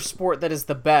another sport that is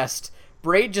the best,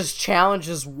 Brain just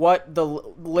challenges what the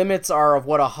limits are of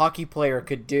what a hockey player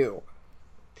could do.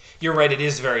 You're right, it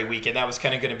is very weak, and that was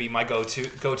kind of going to be my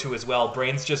go-to as well.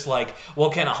 Brain's just like, well,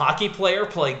 can a hockey player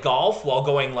play golf while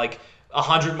going like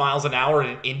 100 miles an hour in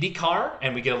an Indy car?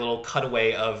 And we get a little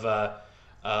cutaway of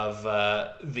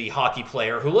the hockey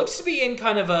player who looks to be in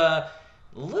kind of a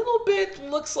little bit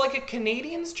looks like a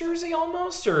Canadiens jersey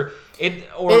almost,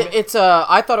 it's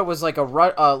I thought it was like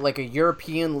a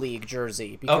European League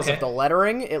jersy because of the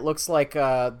lettering. It looks like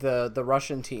the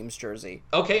Russian team's jersey.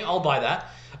 Okay, I'll buy that.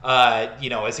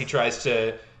 As he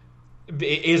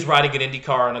is riding an Indy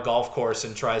car on a golf course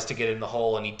and tries to get in the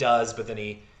hole, and he does, but then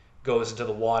he goes into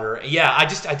the water. Yeah, I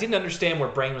didn't understand where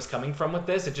Brain was coming from with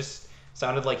this. It just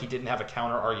sounded like he didn't have a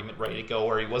counter argument ready to go,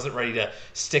 or he wasn't ready to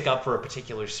stick up for a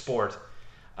particular sport.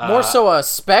 More so a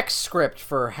spec script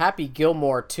for Happy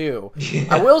Gilmore too. Yeah.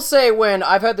 I will say, when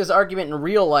I've had this argument in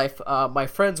real life, my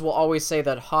friends will always say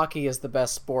that hockey is the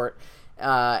best sport,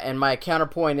 and my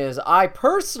counterpoint is I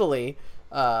personally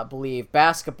believe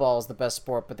basketball is the best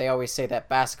sport, but they always say that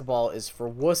basketball is for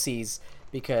wussies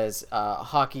because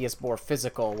hockey is more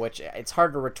physical, which it's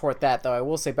hard to retort that, though I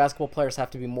will say basketball players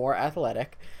have to be more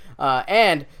athletic,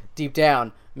 and deep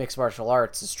down, mixed martial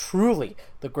arts is truly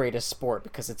the greatest sport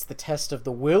because it's the test of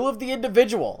the will of the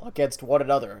individual against one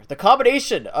another. The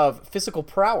combination of physical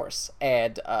prowess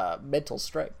and mental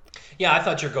strength. Yeah, I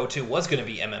thought your go-to was going to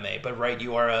be MMA, but right,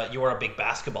 you are a big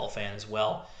basketball fan as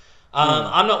well.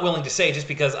 I'm not willing to say just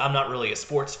because I'm not really a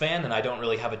sports fan and I don't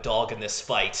really have a dog in this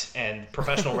fight. And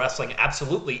professional wrestling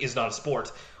absolutely is not a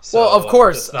sport. So, well, of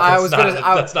course, that's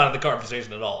not in the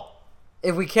conversation at all.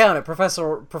 If we count it,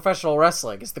 professional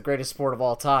wrestling is the greatest sport of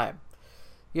all time.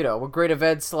 You know, with great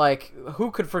events like, who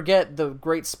could forget the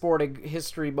great sporting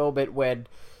history moment when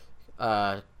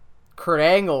Kurt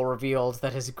Angle revealed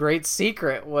that his great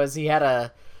secret was he had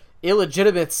a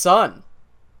illegitimate son.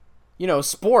 You know,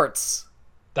 sports.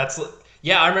 I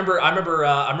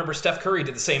remember Steph Curry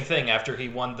did the same thing after he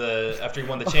won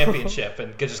the championship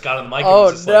and just got on the mic and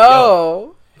was just like,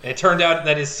 yo. And it turned out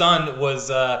that his son was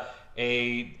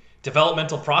a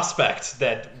developmental prospect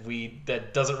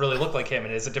that doesn't really look like him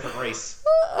and is a different race.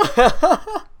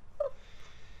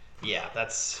 Yeah,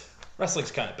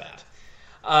 wrestling's kind of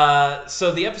bad.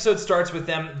 So the episode starts with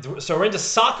them. So we're into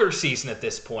soccer season at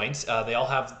this point.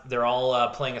 They're all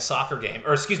playing a soccer game,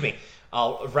 or excuse me,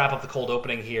 I'll wrap up the cold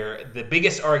opening here. The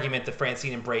biggest argument that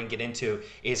Francine and Brain get into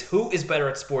is who is better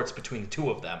at sports between the two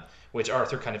of them, which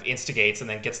Arthur kind of instigates and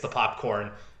then gets the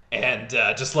popcorn and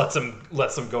just lets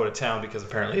them go to town because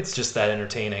apparently it's just that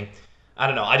entertaining. I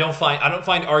don't know. I don't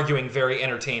find arguing very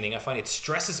entertaining. I find it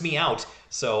stresses me out.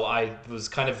 So I was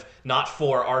kind of not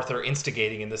for Arthur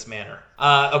instigating in this manner.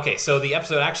 Okay, so the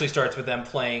episode actually starts with them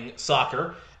playing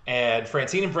soccer, and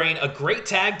Francine and Brain, a great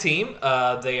tag team.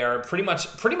 They are pretty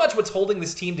much what's holding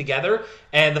this team together.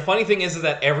 And the funny thing is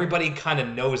that everybody kind of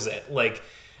knows it. Like,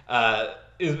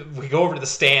 we go over to the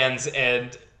stands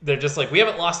and they're just like, we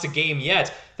haven't lost a game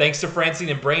yet. Thanks to Francine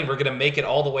and Brain, we're going to make it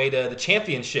all the way to the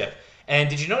championship. And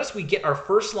did you notice we get our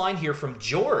first line here from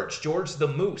George the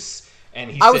Moose? And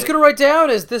he was going to write down,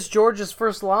 is this George's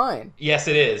first line? Yes,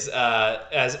 it is.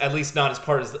 As at least not as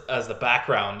part as the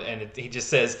background, and he just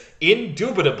says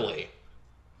indubitably.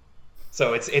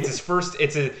 So it's his first.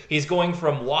 He's going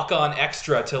from walk on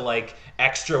extra to like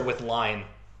extra with line.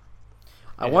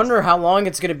 I wonder how long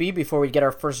it's going to be before we get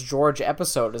our first George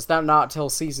episode. Is that not till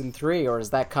season 3, or is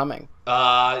that coming?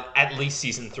 At least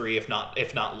season 3, if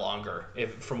not longer.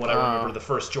 From what I remember, the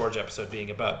first George episode being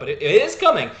about, but it is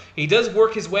coming. He does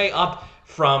work his way up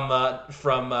from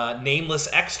nameless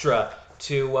extra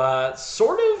to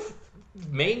sort of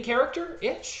main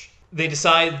character-ish. They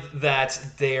decide that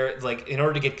they're like, in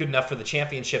order to get good enough for the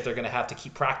championship, they're going to have to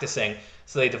keep practicing.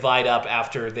 So they divide up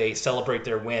after they celebrate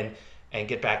their win and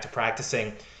get back to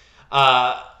practicing.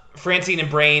 Francine and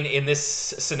Brain in this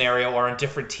scenario are on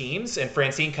different teams, and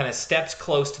Francine kind of steps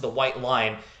close to the white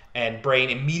line, and Brain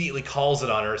immediately calls it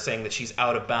on her, saying that she's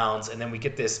out of bounds, and then we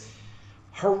get this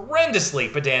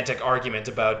horrendously pedantic argument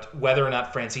about whether or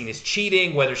not Francine is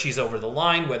cheating, whether she's over the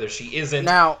line, whether she isn't.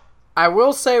 Now, I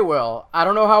will say, Will, I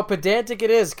don't know how pedantic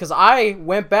it is, because I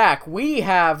went back. We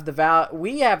have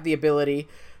the ability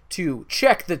to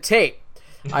check the tape.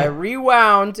 I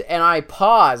rewound and I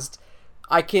paused.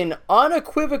 I can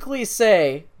unequivocally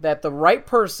say that the right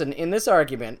person in this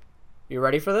argument... You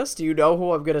ready for this? Do you know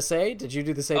who I'm going to say? Did you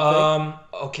do the same thing?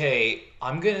 Okay.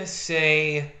 I'm going to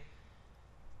say...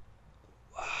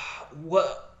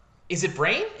 What? Is it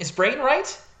Brain? Is Brain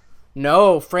right?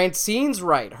 No, Francine's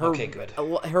right. Okay, good.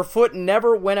 Her foot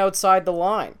never went outside the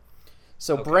line.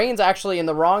 So okay. Brain's actually in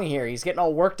the wrong here. He's getting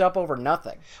all worked up over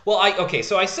nothing. Well,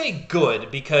 so I say good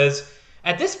because...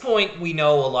 At this point, we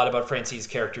know a lot about Francine's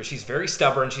character. She's very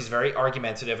stubborn, she's very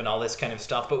argumentative and all this kind of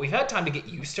stuff, but we've had time to get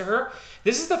used to her.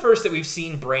 This is the first that we've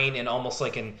seen Brain in almost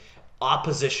like an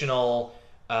oppositional,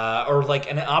 or like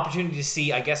an opportunity to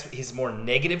see, I guess, his more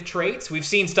negative traits. We've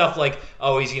seen stuff like,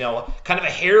 he's, kind of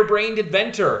a harebrained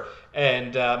inventor,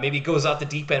 and maybe goes out the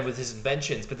deep end with his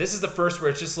inventions. But this is the first where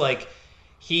it's just like,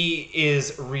 he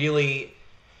is really...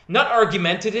 Not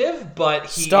argumentative, but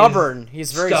stubborn.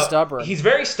 He's very stubborn. He's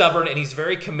very stubborn, and he's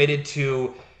very committed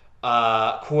to,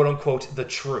 quote-unquote, the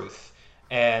truth.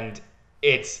 And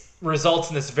it results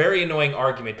in this very annoying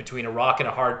argument between a rock and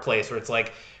a hard place, where it's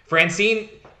like, Francine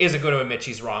isn't going to admit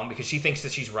she's wrong because she thinks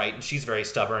that she's right, and she's very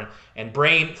stubborn. And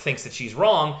Brain thinks that she's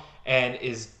wrong and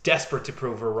is desperate to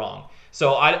prove her wrong.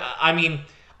 So, I mean...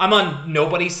 I'm on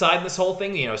nobody's side in this whole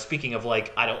thing. Speaking of,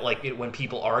 like, I don't like it when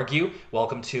people argue.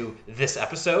 Welcome to this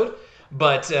episode.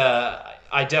 But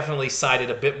I definitely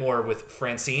sided a bit more with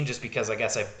Francine just because I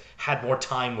guess I've had more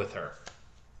time with her.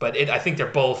 But I think they're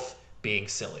both being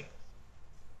silly.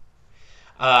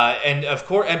 But of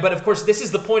course, this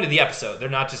is the point of the episode. They're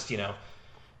not just,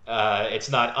 it's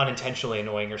not unintentionally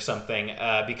annoying or something,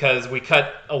 because we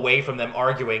cut away from them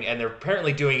arguing, and they're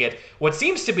apparently doing it what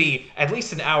seems to be at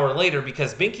least an hour later,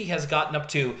 because Binky has gotten up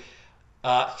to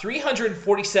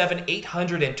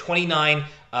 347,829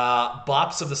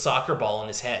 bops of the soccer ball in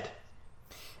his head.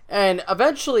 And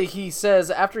eventually he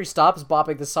says, after he stops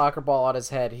bopping the soccer ball on his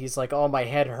head, he's like, oh, my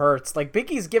head hurts. Like,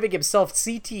 Binky's giving himself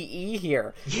CTE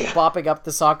here, bopping up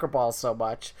the soccer ball so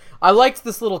much. I liked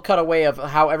this little cutaway of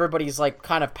how everybody's, like,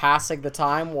 kind of passing the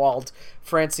time while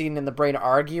Francine and the Brain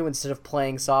argue instead of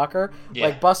playing soccer. Yeah.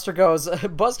 Like,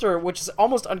 Buster, which is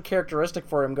almost uncharacteristic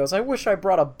for him, goes, I wish I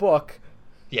brought a book.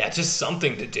 Yeah, just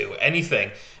something to do,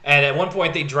 anything. And at one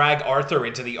point they drag Arthur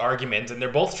into the argument, and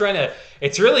they're both trying to...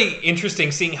 It's really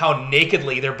interesting seeing how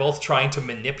nakedly they're both trying to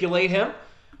manipulate him.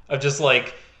 Of just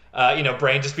like,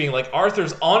 Brain just being like,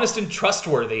 Arthur's honest and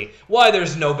trustworthy. Why,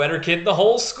 there's no better kid in the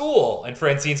whole school. And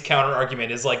Francine's counter-argument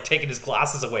is like taking his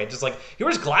glasses away. Just like, he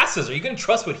wears glasses. Are you going to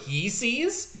trust what he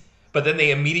sees? But then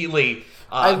they immediately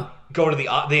go to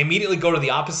the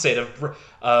opposite of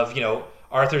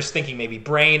Arthur's thinking maybe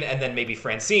Brain and then maybe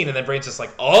Francine, and then Brain's just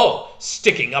like, oh,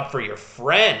 sticking up for your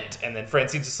friend. And then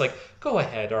Francine's just like, go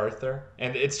ahead, Arthur.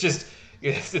 And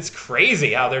it's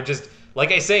crazy how they're just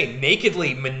like I say,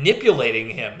 nakedly manipulating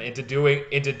him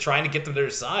into trying to get them to their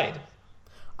side.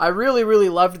 I really, really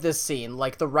loved this scene.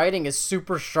 Like, the writing is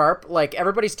super sharp. Like,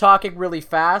 everybody's talking really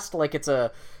fast, like it's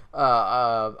a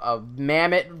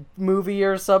Mammoth movie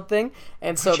or something,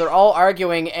 and so they're all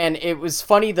arguing, and it was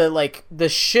funny the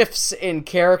shifts in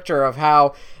character of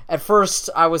how at first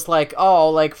I was like, oh,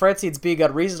 like Francine's being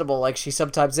unreasonable like she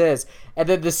sometimes is, and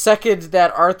then the second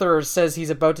that Arthur says he's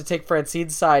about to take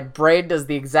Francine's side, Brain does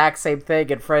the exact same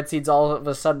thing, and Francine's all of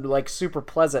a sudden like super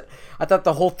pleasant. I thought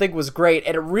the whole thing was great,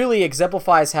 and it really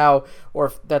exemplifies how, or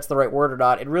if that's the right word or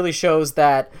not, it really shows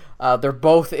that they're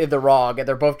both in the wrong, and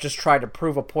they're both just trying to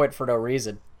prove a point for no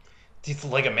reason. It's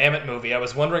like a Mammoth movie. I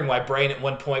was wondering why Brain at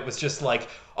one point was just like,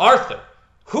 Arthur,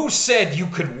 who said you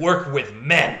could work with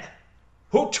men?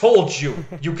 Who told you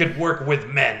you could work with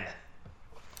men?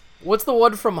 What's the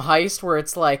one from Heist where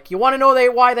it's like, you want to know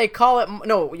why they call it...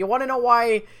 No, you want to know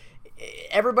why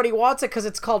everybody wants it? Because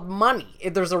it's called money.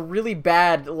 There's a really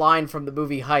bad line from the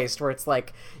movie Heist where it's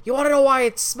like, you want to know why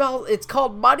it's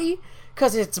called money?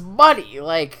 Because it's money.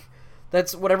 Like,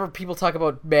 that's whatever people talk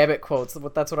about Mammoth quotes.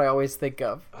 That's what I always think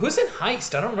of. Who's in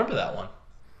Heist? I don't remember that one.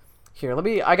 Here,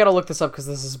 I gotta look this up because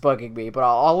this is bugging me, but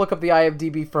I'll look up the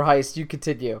IMDb for Heist. You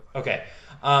continue. Okay.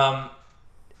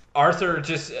 Arthur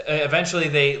just eventually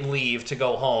they leave to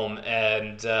go home,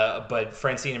 and but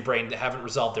Francine and Brain haven't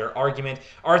resolved their argument.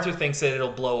 Arthur thinks that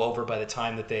it'll blow over by the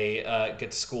time that they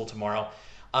get to school tomorrow.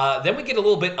 Then we get a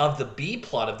little bit of the B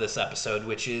plot of this episode,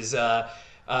 which is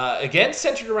again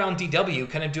centered around DW,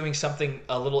 kind of doing something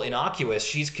a little innocuous.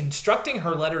 She's constructing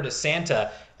her letter to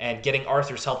Santa and getting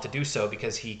Arthur's help to do so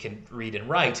because he can read and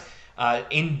write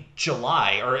in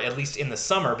July, or at least in the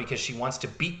summer, because she wants to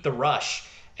beat the rush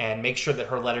and make sure that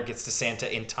her letter gets to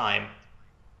Santa in time.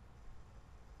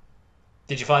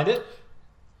 Did you find it?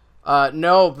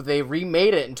 No, but they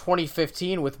remade it in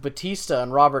 2015 with Batista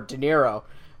and Robert De Niro.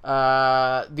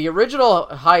 The original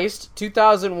Heist,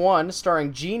 2001,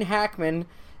 starring Gene Hackman,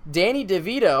 Danny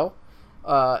DeVito,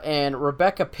 and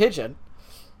Rebecca Pidgeon.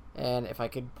 And if I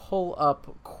could pull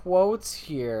up quotes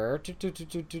here...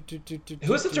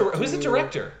 Who's the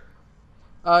director?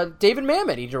 David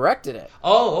Mamet. He directed it.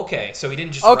 Oh, okay. So he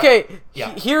didn't just... Okay,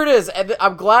 Yeah. Here it is. And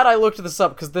I'm glad I looked this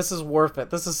up because this is worth it.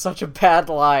 This is such a bad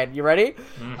line. You ready?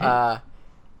 Mm-hmm.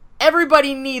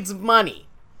 Everybody needs money.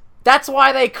 That's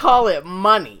why they call it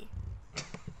money.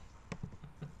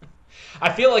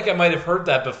 I feel like I might have heard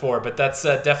that before, but that's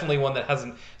definitely one that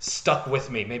hasn't stuck with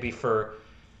me. Maybe for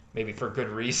good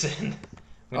reason.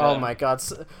 Oh my god.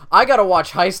 I gotta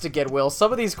watch Heist again, Will.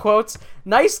 Some of these quotes.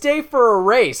 Nice day for a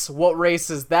race. What race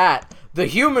is that? The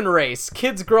human race.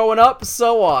 Kids growing up,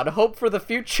 so on. Hope for the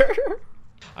future.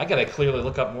 I gotta clearly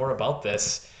look up more about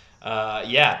this.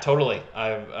 Yeah, totally.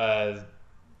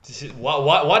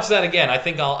 Watch that again. I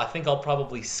think I'll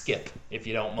probably skip if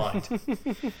you don't mind.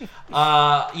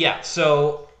 Yeah.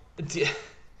 So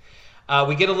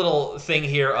we get a little thing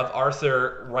here of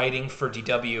Arthur writing for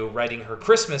DW, writing her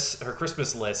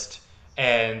Christmas list,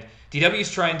 and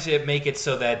DW's trying to make it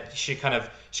so that she kind of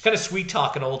sweet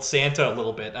talking old Santa a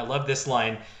little bit. I love this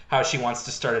line, how she wants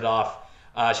to start it off.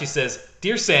 She says,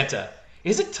 "Dear Santa,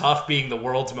 is it tough being the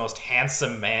world's most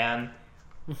handsome man?"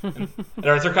 And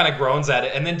Arthur kind of groans at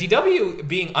it, and then DW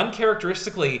being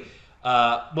uncharacteristically,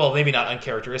 well, maybe not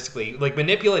uncharacteristically, like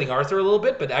manipulating Arthur a little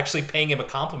bit, but actually paying him a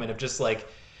compliment of just like,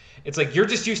 it's like, you're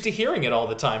just used to hearing it all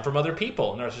the time from other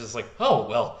people. And Arthur's just like, oh,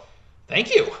 well,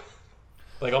 thank you.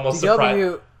 Like almost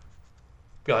surprised.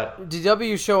 Go ahead.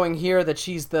 DW showing here that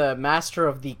she's the master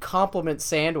of the compliment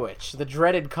sandwich, the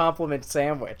dreaded compliment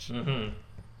sandwich. Mm-hmm.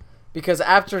 Because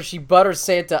after she butters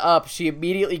Santa up, she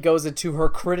immediately goes into her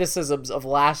criticisms of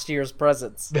last year's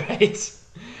presents. Right.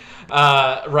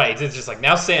 Right. It's just like,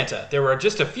 now Santa, there were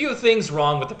just a few things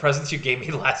wrong with the presents you gave me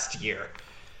last year.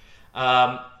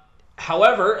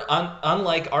 However,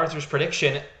 unlike Arthur's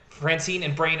prediction, Francine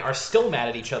and Brain are still mad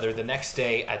at each other the next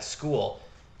day at school.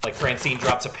 Like, Francine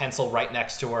drops a pencil right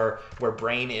next to her where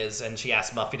Brain is, and she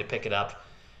asks Muffy to pick it up.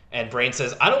 And Brain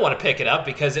says, I don't want to pick it up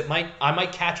because I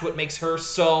might catch what makes her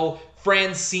so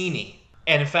Francine-y.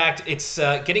 And in fact, it's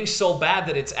getting so bad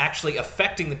that it's actually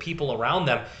affecting the people around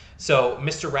them. So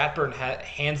Mr. Ratburn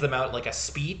hands them out like a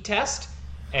speed test.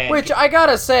 Which, I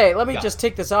gotta say, let me just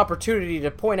take this opportunity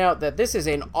to point out that this is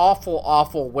an awful,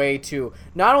 awful way to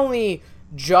not only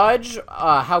judge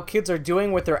how kids are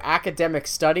doing with their academic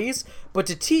studies, but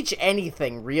to teach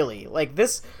anything, really. Like,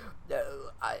 this...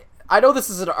 I know this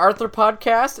is an Arthur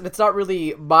podcast, and it's not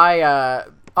really my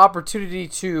opportunity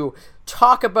to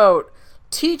talk about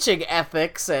teaching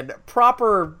ethics and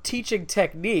proper teaching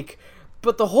technique,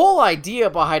 But the whole idea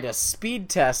behind a speed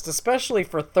test, especially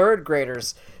for third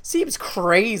graders, seems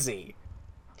crazy.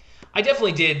 I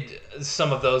definitely did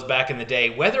some of those back in the day.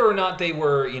 Whether or not they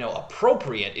were,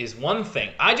 appropriate is one thing.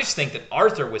 I just think that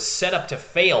Arthur was set up to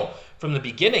fail from the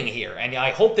beginning here, and I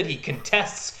hope that he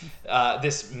contests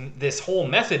this whole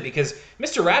method, because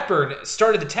Mr. Ratburn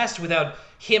started the test without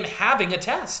him having a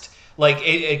test. Like,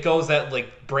 it goes that,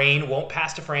 like, Brain won't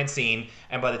pass to Francine,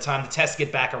 and by the time the tests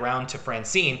get back around to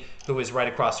Francine, who is right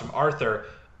across from Arthur,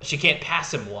 she can't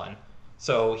pass him one.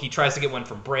 So he tries to get one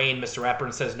from Brain. Mr.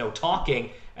 Ratburn says no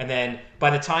talking, and then by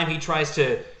the time he tries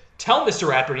to tell Mr.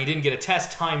 Ratburn he didn't get a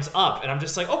test, time's up. And I'm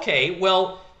just like, okay,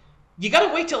 well, you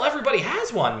gotta wait till everybody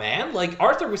has one, man. Like,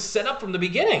 Arthur was set up from the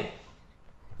beginning.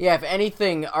 Yeah, if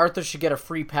anything, Arthur should get a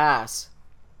free pass.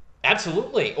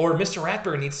 Absolutely. Or Mr.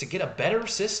 Ratburn needs to get a better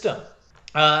system.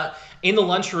 In the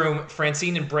lunchroom,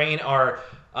 Francine and Brain are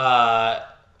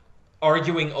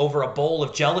arguing over a bowl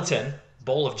of gelatin,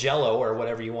 bowl of Jello, or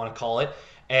whatever you want to call it.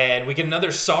 And we get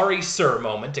another sorry sir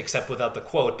moment, except without the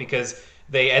quote, because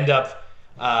they end up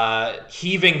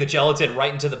heaving the gelatin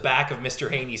right into the back of Mr.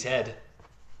 Haney's head.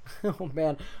 Oh,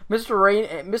 man.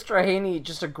 Mr. Haney,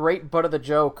 just a great butt of the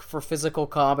joke for physical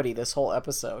comedy this whole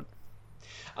episode.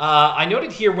 I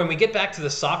noted here, when we get back to the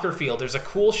soccer field, there's a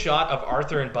cool shot of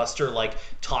Arthur and Buster, like,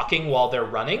 talking while they're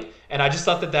running, and I just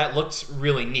thought that looked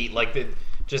really neat. Like,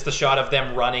 just the shot of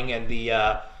them running and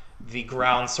the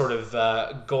ground sort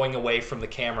of going away from the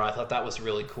camera. I thought that was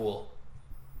really cool.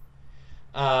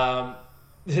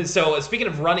 So, speaking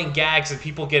of running gags and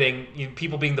people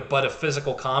being the butt of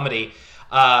physical comedy,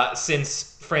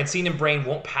 since Francine and Brain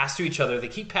won't pass to each other, they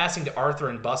keep passing to Arthur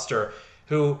and Buster,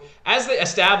 who, as they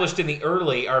established in the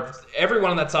early,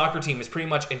 everyone on that soccer team is pretty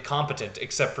much incompetent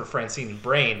except for Francine and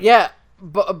Brain. Yeah,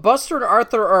 Buster and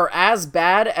Arthur are as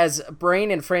bad as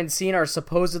Brain and Francine are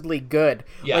supposedly good.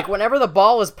 Yeah. Like, whenever the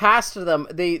ball is passed to them,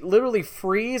 they literally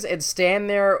freeze and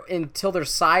stand there until they're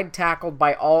side tackled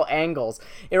by all angles.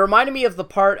 It reminded me of the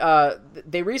part,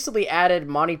 they recently added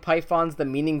Monty Python's The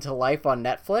Meaning to Life on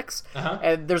Netflix. Uh-huh.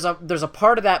 And there's a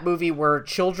part of that movie where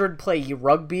children play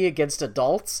rugby against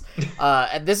adults.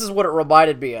 And this is what it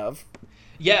reminded me of.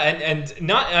 Yeah, and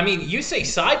not, I mean, you say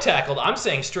side tackled, I'm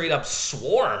saying straight up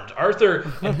swarmed.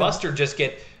 Arthur and Buster just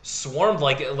get swarmed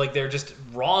like they're just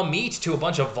raw meat to a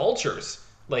bunch of vultures.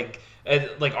 Like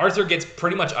Arthur gets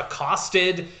pretty much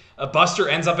accosted. Buster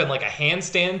ends up in like a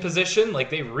handstand position.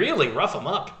 Like, they really rough him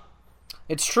up.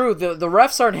 It's true. The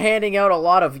refs aren't handing out a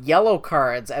lot of yellow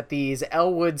cards at these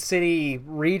Elwood City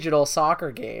regional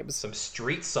soccer games. Some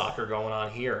street soccer going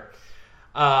on here.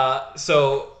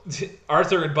 So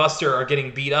Arthur and Buster are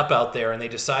getting beat up out there, and they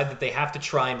decide that they have to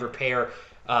try and repair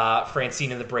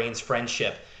Francine and the Brain's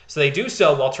friendship. So they do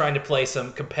so while trying to play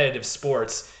some competitive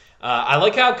sports. I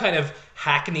like how kind of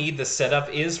hackneyed the setup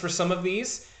is for some of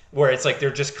these, where it's like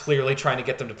they're just clearly trying to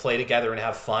get them to play together and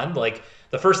have fun. Like,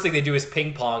 the first thing they do is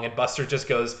ping pong, and Buster just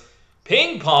goes,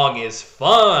 "Ping pong is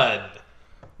fun!"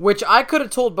 Which I could have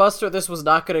told Buster this was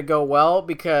not going to go well,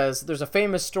 because there's a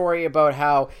famous story about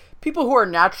how people who are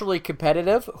naturally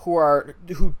competitive, who are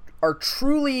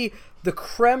truly the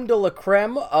creme de la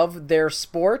creme of their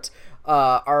sport,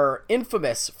 are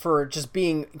infamous for just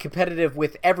being competitive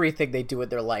with everything they do in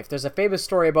their life. There's a famous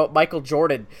story about Michael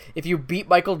Jordan. If you beat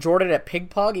Michael Jordan at ping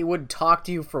pong, he wouldn't talk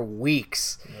to you for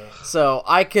weeks. Ugh. So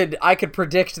I could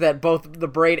predict that both the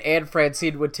Brain and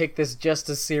Francine would take this just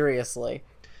as seriously.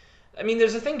 I mean,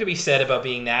 there's a thing to be said about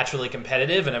being naturally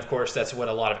competitive, and of course that's what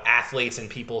a lot of athletes and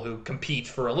people who compete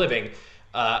for a living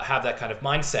have, that kind of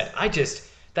mindset.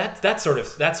 That sort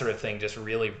of thing just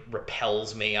really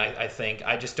repels me. I think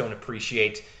I just don't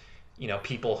appreciate,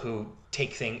 people who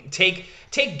take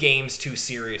games too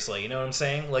seriously. You know what I'm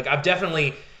saying? Like, I've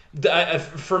definitely,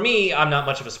 for me, I'm not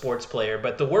much of a sports player,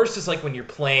 but the worst is like when you're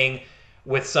playing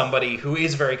with somebody who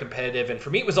is very competitive, and for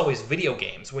me it was always video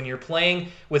games. When you're playing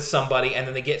with somebody and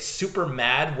then they get super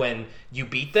mad when you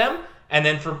beat them, and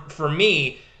then for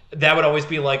me, that would always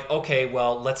be like, okay,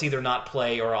 well, let's either not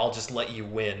play or I'll just let you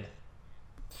win.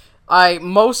 I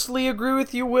mostly agree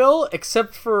with you, Will,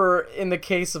 except for in the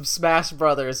case of Smash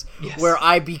Brothers, yes, where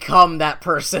I become that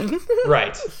person.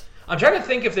 Right. I'm trying to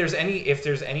think if there's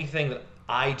anything that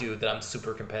I do that I'm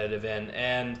super competitive in,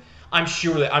 and I'm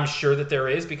sure that there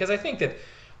is, because I think that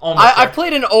I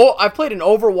played an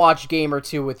Overwatch game or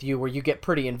two with you where you get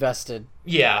pretty invested.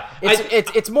 Yeah,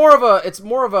 it's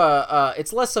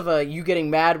less of a you getting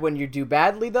mad when you do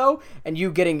badly though, and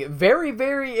you getting very,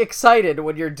 very excited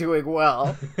when you're doing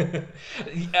well.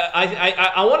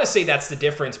 I want to say that's the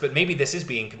difference, but maybe this is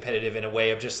being competitive in a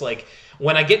way of just like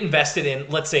when I get invested in,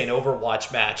 let's say, an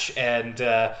Overwatch match, and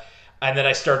and then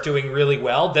I start doing really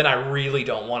well, then I really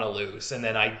don't want to lose. And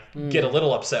then I get a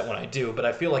little upset when I do, but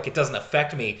I feel like it doesn't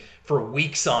affect me for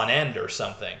weeks on end or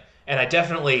something. And I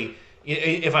definitely,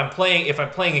 if I'm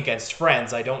playing against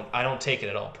friends, I don't take it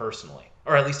at all personally.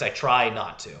 Or at least I try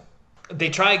not to. They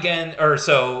try again,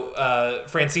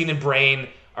 Francine and Brain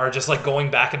are just like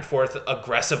going back and forth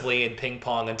aggressively in ping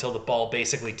pong until the ball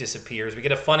basically disappears. We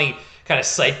get a funny kind of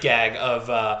sight gag of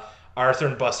Arthur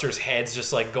and Buster's heads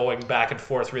just like going back and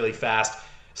forth really fast.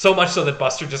 So much so that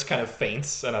Buster just kind of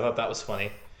faints, and I thought that was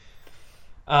funny.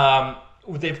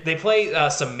 They play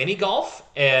some mini golf,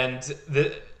 and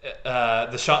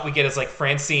the shot we get is like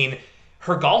Francine,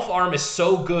 her golf arm is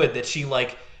so good that she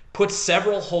like puts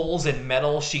several holes in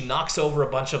metal. She knocks over a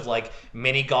bunch of like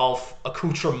mini golf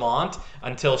accoutrement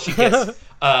until she gets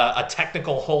a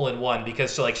technical hole in one,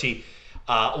 because she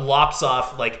lops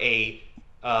off like a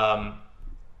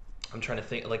I'm trying to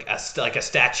think, like a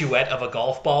statuette of a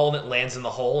golf ball, and it lands in the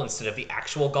hole instead of the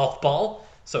actual golf ball.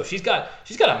 So she's got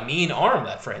a mean arm,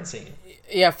 that Francine.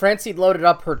 Yeah, Francine loaded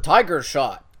up her tiger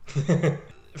shot.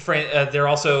 They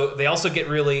also get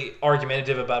really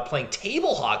argumentative about playing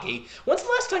table hockey. When's the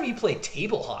last time you played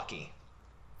table hockey?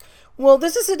 Well,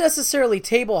 this isn't necessarily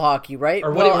table hockey, right?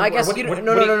 No.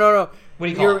 What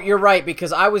do you call it? You're right,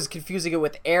 because I was confusing it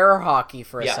with air hockey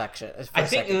for a second. I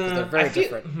think they're very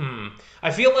different. I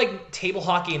feel like table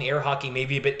hockey and air hockey may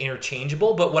be a bit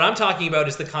interchangeable, but what I'm talking about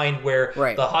is the kind where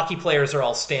the hockey players are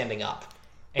all standing up,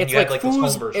 and you have like those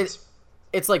home versions.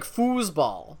 It's like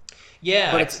foosball.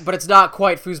 Yeah, but it's not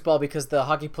quite foosball, because the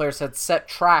hockey players had set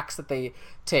tracks that they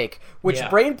take, which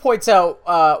Brain points out.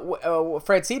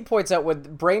 Francine points out when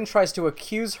Brain tries to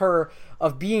accuse her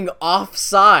of being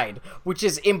offside, which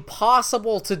is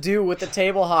impossible to do with the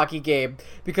table hockey game,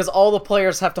 because all the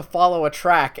players have to follow a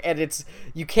track, and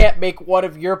you can't make one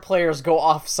of your players go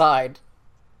offside.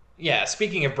 Yeah,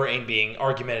 speaking of Brain being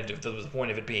argumentative to the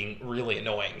point of it being really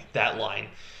annoying, that line.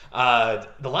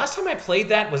 The last time I played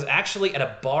that was actually at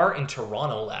a bar in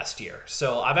Toronto last year,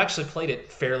 so I've actually played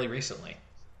it fairly recently.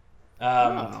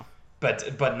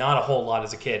 But not a whole lot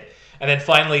as a kid. And then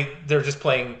finally, they're just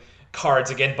playing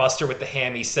cards again. Buster with the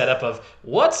hammy setup of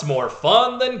 "What's more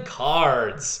fun than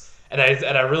cards?" And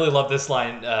I really love this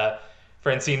line.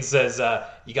 Francine says,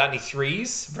 "You got any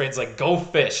threes?" Brain's like, "Go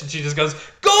fish," and she just goes,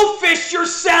 "Go fish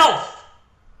yourself."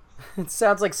 It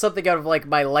sounds like something out of like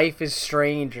My Life is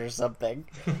Strange or something.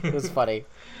 It was funny.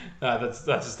 I just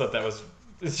thought that was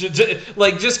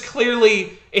just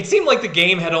clearly. It seemed like the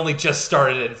game had only just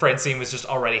started and Francine was just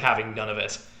already having none of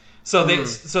it. So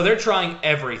they're trying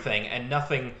everything and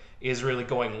nothing is really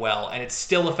going well, and it's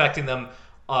still affecting them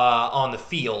on the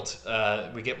field.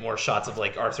 We get more shots of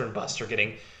like Arthur and Buster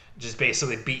getting just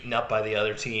basically beaten up by the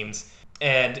other teams.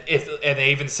 And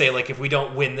they even say, like, if we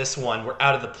don't win this one, we're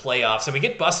out of the playoffs. And we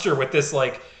get Buster with this,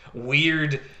 like,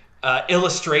 weird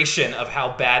illustration of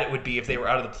how bad it would be if they were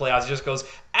out of the playoffs. He just goes,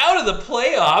 "Out of the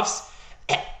playoffs?"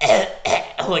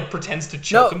 Like, pretends to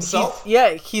choke himself.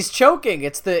 He's choking.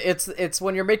 It's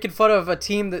when you're making fun of a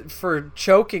team for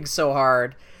choking so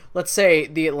hard. Let's say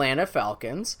the Atlanta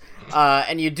Falcons,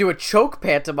 and you do a choke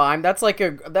pantomime. That's like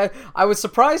I was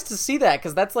surprised to see that,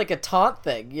 because that's like a taunt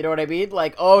thing. You know what I mean?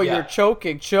 Like, you're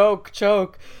choking, choke.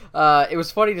 It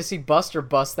was funny to see Buster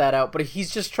bust that out, but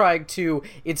he's just trying to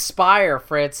inspire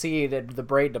Francine and the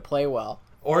Brain to play well.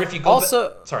 Or if you go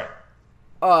throughout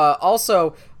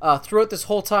this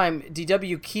whole time,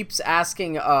 DW keeps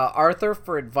asking Arthur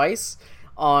for advice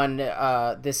on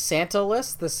this Santa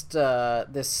list.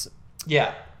 This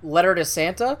letter to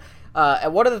Santa,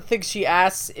 and one of the things she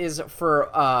asks is for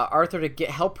Arthur to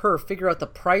help her figure out the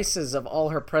prices of all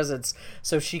her presents,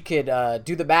 so she could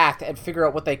do the math and figure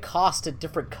out what they cost in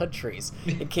different countries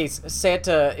in case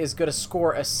Santa is going to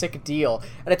score a sick deal.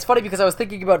 And it's funny because I was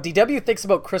thinking about DW thinks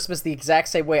about Christmas the exact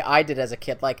same way I did as a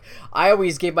kid. Like, I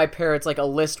always gave my parents like a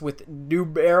list with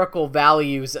numerical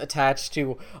values attached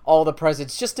to all the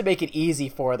presents just to make it easy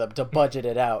for them to budget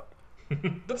it out.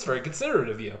 That's very considerate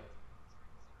of you.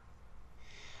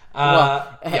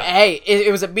 Hey,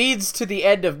 it was a means to the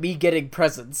end of me getting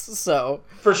presents, so...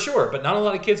 For sure, but not a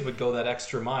lot of kids would go that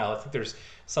extra mile. I think there's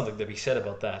something to be said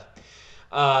about that.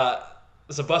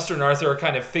 So Buster and Arthur are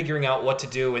kind of figuring out what to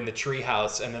do in the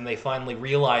treehouse, and then they finally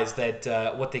realize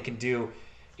that what they can do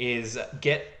is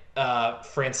get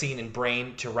Francine and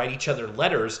Brain to write each other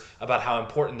letters about how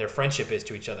important their friendship is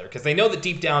to each other, because they know that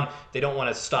deep down they don't want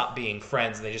to stop being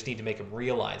friends, and they just need to make them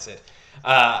realize it.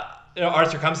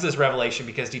 Arthur comes to this revelation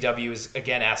because DW is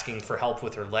again asking for help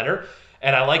with her letter,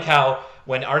 and I like how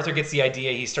when Arthur gets the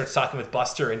idea, he starts talking with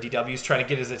Buster, and DW's trying to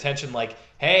get his attention, like,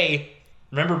 "Hey,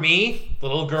 remember me, the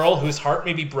little girl whose heart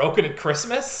may be broken at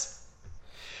Christmas?"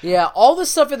 Yeah, all the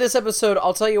stuff in this episode,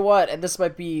 I'll tell you what, and this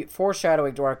might be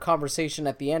foreshadowing to our conversation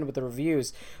at the end with the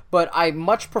reviews, but I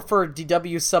much prefer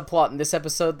DW's subplot in this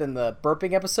episode than the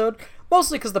burping episode,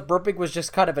 mostly because the burping was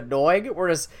just kind of annoying,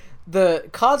 whereas the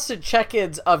constant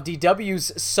check-ins of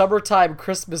DW's summertime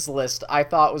Christmas list I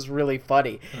thought was really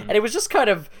funny. And it was just kind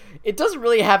of, it doesn't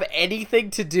really have anything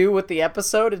to do with the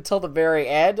episode until the very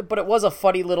end, but it was a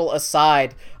funny little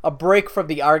aside, a break from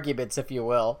the arguments, if you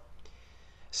will.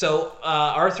 So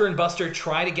Arthur and Buster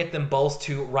try to get them both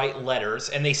to write letters,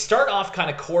 and they start off kind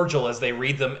of cordial as they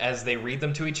read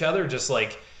them to each other, just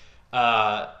like,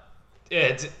 Brain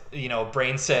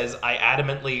says, "I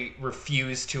adamantly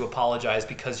refuse to apologize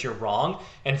because you're wrong,"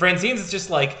 and Francine's is just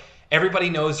like, "Everybody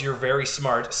knows you're very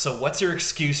smart, so what's your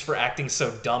excuse for acting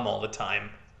so dumb all the time?"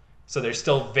 So they're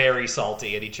still very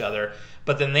salty at each other,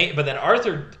 but then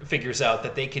Arthur figures out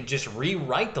that they can just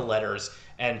rewrite the letters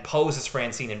and pose as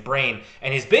Francine and Brain.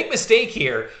 And his big mistake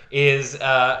here is,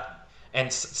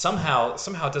 and somehow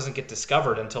it doesn't get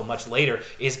discovered until much later,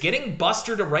 is getting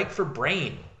Buster to write for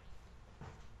Brain.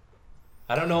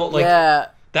 I don't know, like, yeah.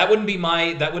 that wouldn't be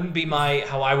my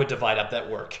how I would divide up that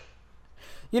work.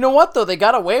 You know what, though? They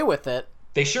got away with it.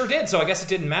 They sure did, so I guess it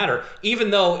didn't matter. Even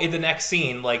though in the next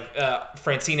scene, like,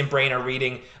 Francine and Brain are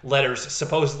reading letters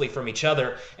supposedly from each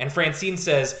other, and Francine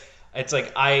says, it's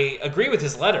like, "I agree with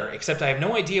his letter, except I have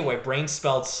no idea why Brain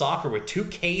spelled soccer with 2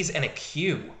 K's and a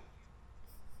Q."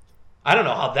 I don't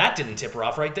know how that didn't tip her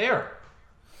off right there.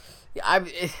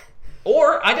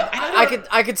 Or,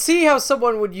 I could see how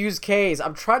someone would use K's.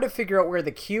 I'm trying to figure out where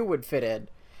the Q would fit in.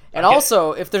 And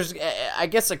also, if there's, I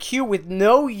guess, a Q with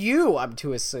no U, I'm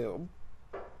to assume.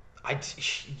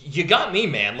 You got me,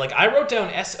 man. Like, I wrote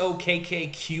down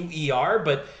SOKKQER,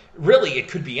 but really it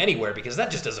could be anywhere because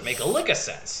that just doesn't make a lick of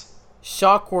sense.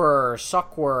 Shocker.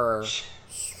 Sounds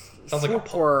like a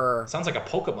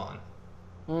Pokemon.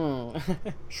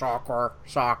 Shocker.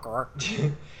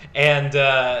 And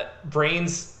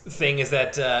Brain's thing is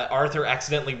that Arthur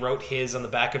accidentally wrote his on the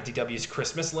back of DW's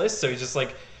Christmas list, so he's just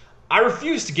like, "I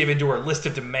refuse to give in to her list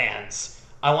of demands.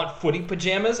 I want footy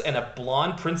pajamas and a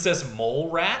blonde princess mole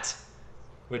rat,"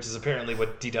 which is apparently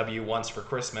what DW wants for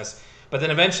Christmas. But then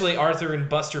eventually Arthur and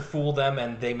Buster fool them,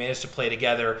 and they manage to play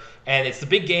together. And it's the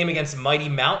big game against Mighty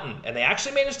Mountain, and they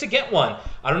actually managed to get one.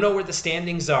 I don't know where the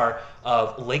standings are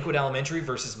of Lakewood Elementary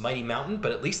versus Mighty Mountain,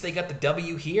 but at least they got the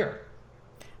W here.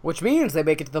 Which means they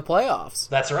make it to the playoffs.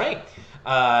 That's right.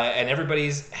 And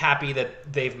everybody's happy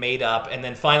that they've made up. And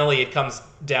then finally it comes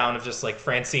down of just like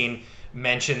Brain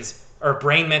mentions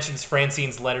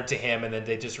Francine's letter to him, and then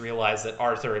they just realize that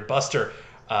Arthur and Buster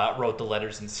wrote the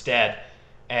letters instead.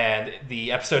 And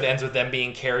the episode ends with them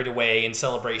being carried away in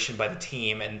celebration by the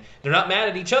team, and they're not mad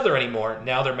at each other anymore.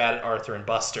 Now they're mad at Arthur and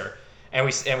Buster. And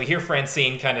we hear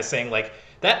Francine kind of saying, like,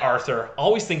 "That Arthur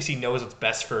always thinks he knows what's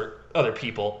best for other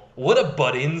people. What a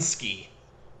Budinsky."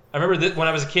 I remember when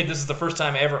I was a kid, this is the first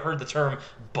time I ever heard the term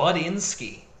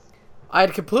Budinsky. I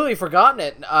had completely forgotten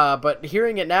it, but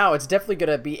hearing it now, it's definitely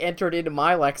going to be entered into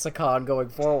my lexicon going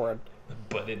forward.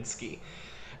 Budinsky.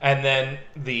 And then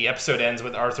the episode ends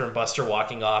with Arthur and Buster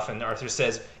walking off, and Arthur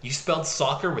says, "You spelled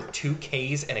soccer with 2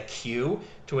 K's and a Q?"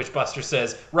 To which Buster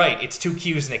says, "Right, it's 2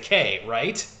 Q's and a K,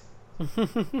 right?"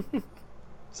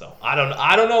 So I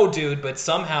don't know, dude, but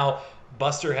somehow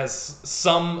Buster has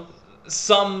some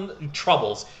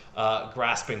troubles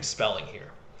grasping spelling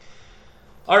here.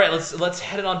 All right, let's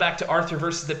head it on back to Arthur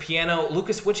versus the Piano.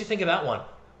 Lucas, what'd you think of that one?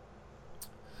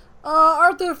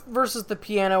 Arthur versus the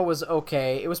Piano was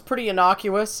okay. It was pretty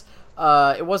innocuous.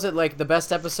 It wasn't like the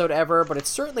best episode ever, but it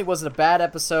certainly wasn't a bad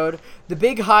episode. The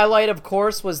big highlight, of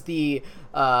course, was the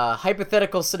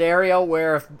hypothetical scenario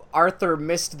where if Arthur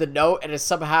missed the note and is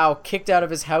somehow kicked out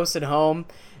of his house and home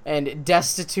and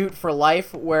destitute for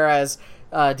life, whereas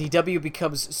DW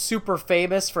becomes super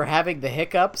famous for having the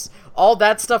hiccups. All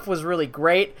that stuff was really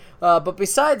great. But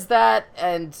besides that,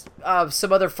 and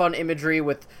some other fun imagery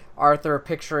with Arthur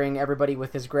picturing everybody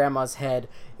with his grandma's head,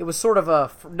 it was sort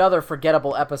of another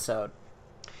forgettable episode.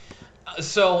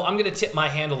 So I'm going to tip my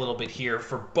hand a little bit here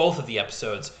for both of the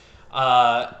episodes.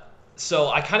 So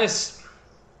I kind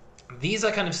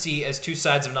of see as two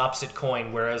sides of an opposite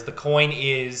coin, whereas the coin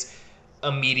is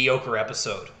a mediocre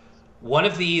episode. One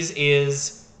of these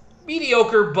is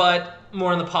mediocre, but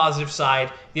more on the positive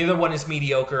side. The other one is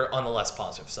mediocre on the less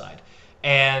positive side.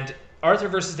 And Arthur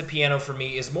versus the Piano for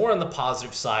me is more on the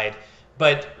positive side,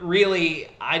 but really,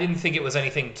 I didn't think it was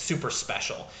anything super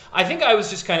special. I think I was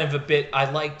just kind of I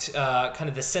liked kind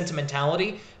of the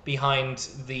sentimentality behind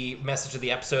the message of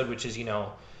the episode, which is,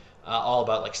 all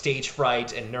about like stage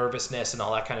fright and nervousness and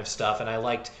all that kind of stuff. And I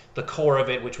liked the core of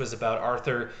it, which was about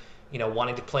Arthur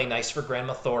wanting to play nice for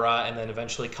Grandma Thora and then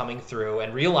eventually coming through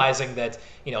and realizing that,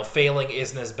 failing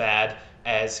isn't as bad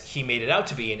as he made it out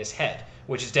to be in his head,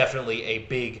 which is definitely a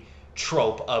big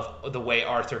trope of the way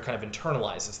Arthur kind of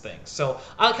internalizes things. So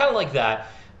I kind of like that.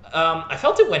 I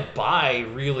felt it went by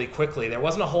really quickly. There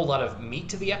wasn't a whole lot of meat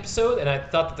to the episode, and I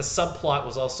thought that the subplot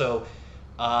was also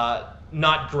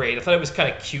not great. I thought it was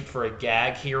kind of cute for a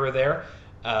gag here or there,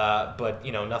 but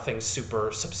nothing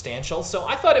super substantial. So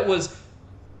I thought it was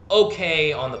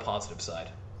okay on the positive side.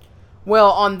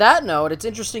 Well, on that note, it's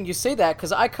interesting you say that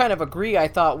because I kind of agree. I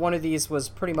thought one of these was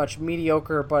pretty much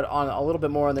mediocre, but on a little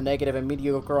bit more on the negative and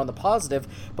mediocre on the positive.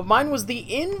 But mine was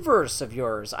the inverse of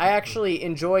yours. I actually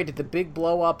enjoyed the big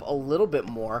blow up a little bit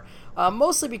more,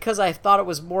 mostly because I thought it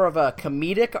was more of a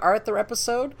comedic Arthur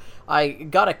episode. I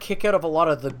got a kick out of a lot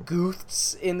of the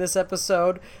goofs in this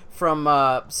episode. From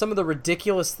some of the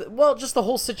ridiculous, just the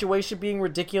whole situation being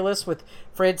ridiculous with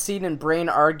Francine and Brain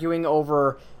arguing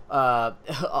over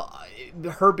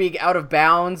her being out of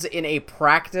bounds in a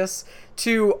practice,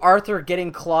 to Arthur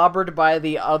getting clobbered by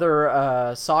the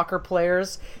other soccer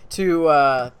players,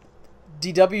 to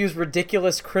DW's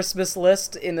ridiculous Christmas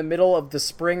list in the middle of the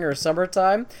spring or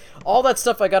summertime. All that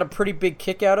stuff I got a pretty big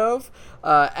kick out of.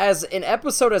 As an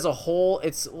episode as a whole,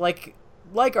 it's like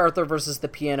Arthur versus the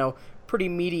Piano, pretty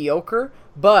mediocre,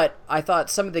 but I thought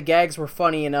some of the gags were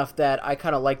funny enough that I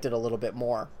kind of liked it a little bit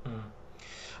more.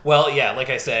 Well, yeah,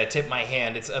 like I said, I tip my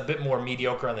hand. It's a bit more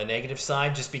mediocre on the negative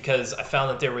side, just because I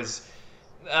found that there was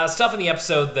stuff in the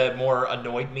episode that more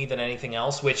annoyed me than anything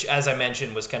else, which, as I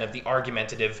mentioned, was kind of the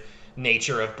argumentative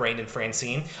nature of Brain and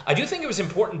Francine. I do think it was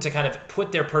important to kind of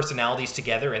put their personalities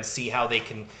together and see how they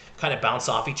can kind of bounce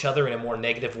off each other in a more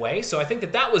negative way. So I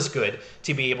think that was good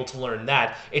to be able to learn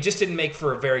that. It just didn't make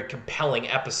for a very compelling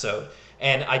episode.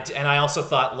 And I also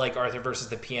thought, like Arthur versus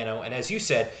the Piano, and as you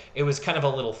said, it was kind of a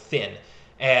little thin.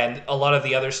 And a lot of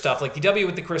the other stuff, like DW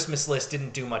with the Christmas list,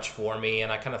 didn't do much for me,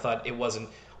 and I kind of thought it wasn't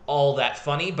all that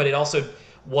funny, but it also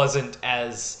wasn't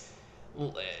as...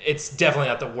 It's definitely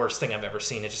not the worst thing I've ever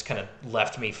seen. It just kind of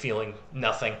left me feeling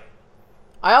nothing.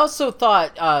 I also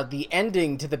thought the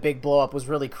ending to the big blow-up was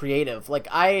really creative. Like,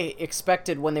 I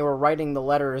expected when they were writing the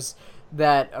letters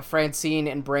that Francine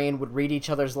and Brain would read each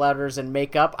other's letters and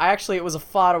make up. It was a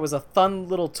fun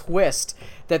little twist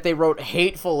that they wrote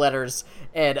hateful letters,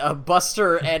 and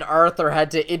Buster and Arthur had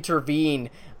to intervene,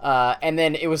 and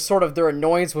then it was sort of their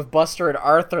annoyance with Buster and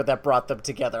Arthur that brought them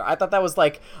together. I thought that was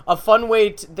like a fun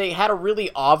way they had a really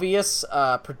obvious,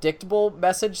 predictable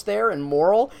message there and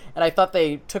moral, and I thought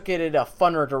they took it in a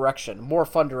more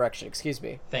fun direction, excuse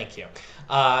me. Thank you.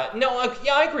 I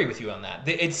agree with you on that.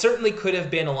 It certainly could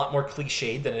have been a lot more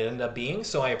cliched than it ended up being,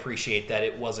 so I appreciate that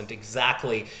it wasn't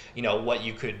exactly, what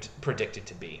you could predict it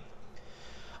to be.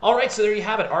 All right, so there you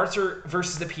have it, Arthur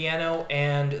versus the Piano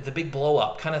and the big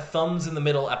blow-up. Kind of thumbs in the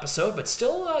middle episode, but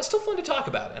still fun to talk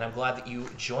about, and I'm glad that you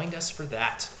joined us for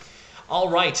that. All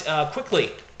right,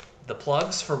 quickly, the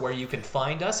plugs for where you can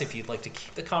find us if you'd like to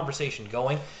keep the conversation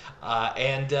going,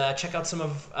 and check out some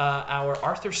of our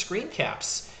Arthur screen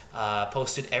caps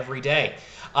posted every day.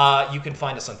 You can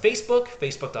find us on Facebook,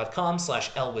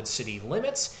 facebook.com/Elwood City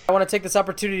Limits. I want to take this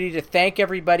opportunity to thank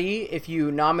everybody if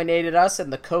you nominated us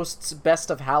in the Coast's Best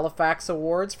of Halifax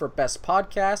Awards for Best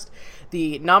Podcast.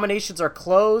 The nominations are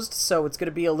closed, so it's going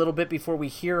to be a little bit before we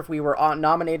hear if we were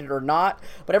nominated or not.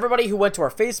 But everybody who went to our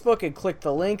Facebook and clicked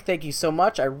the link, thank you so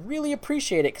much. I really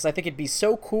appreciate it because I think it'd be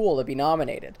so cool to be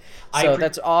nominated. So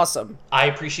that's awesome. I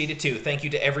appreciate it too. Thank you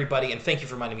to everybody, and thank you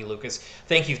for reminding me, Lucas.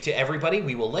 Thank you to everybody.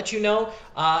 We will let you know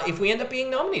if we end up being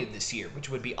nominated this year, which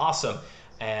would be awesome.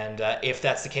 And if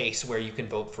that's the case, where you can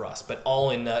vote for us, but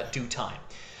all in due time.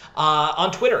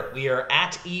 On Twitter, we are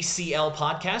at ECL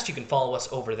Podcast. You can follow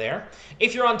us over there.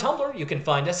 If you're on Tumblr, you can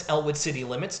find us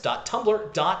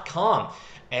elwoodcitylimits.tumblr.com.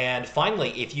 And finally,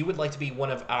 if you would like to be one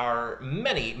of our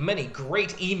many, many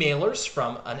great emailers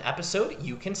from an episode,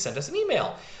 you can send us an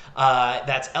email.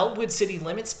 That's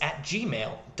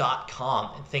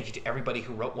elwoodcitylimits@gmail.com. And thank you to everybody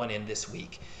who wrote one in this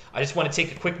week. I just want to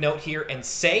take a quick note here and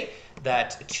say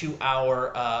that to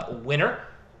our winner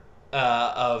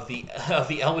of the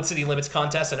Elwood City Limits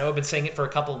contest, I know I've been saying it for a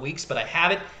couple of weeks, but I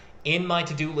have it in my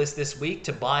to-do list this week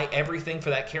to buy everything for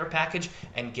that care package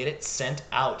and get it sent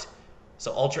out.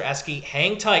 So Ultra Esky,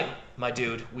 hang tight, my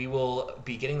dude. We will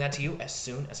be getting that to you as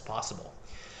soon as possible.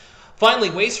 Finally,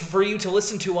 ways for you to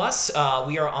listen to us.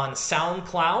 We are on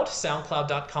SoundCloud,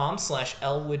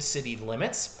 soundcloud.com/Elwood City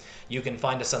Limits. You can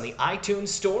find us on the iTunes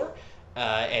Store.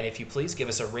 And if you please, give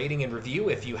us a rating and review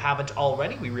if you haven't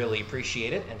already. We really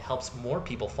appreciate it and helps more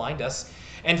people find us.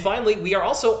 And finally, we are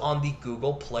also on the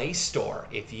Google Play Store.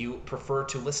 If you prefer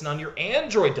to listen on your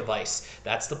Android device,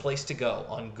 that's the place to go,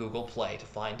 on Google Play, to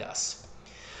find us.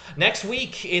 Next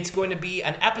week, it's going to be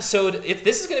an episode. If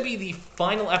this is going to be the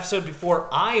final episode before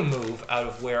I move out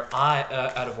of where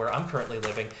I'm currently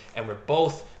living, and we're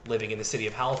both living in the city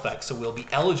of Halifax, so we'll be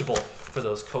eligible for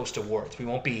those Coast Awards. We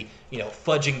won't be,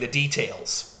 fudging the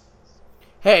details.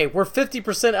 Hey, we're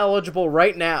 50% eligible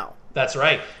right now. That's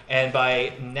right. And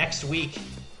by next week,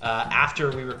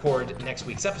 after we record next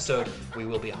week's episode, we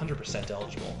will be 100%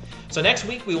 eligible. So next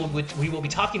week, we will be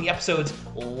talking the episodes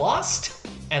Lost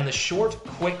and The Short,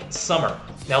 Quick Summer.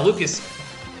 Now, Lucas,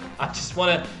 I just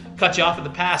want to cut you off in the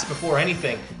past before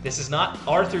anything. This is not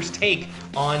Arthur's take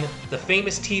on the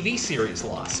famous TV series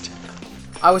Lost.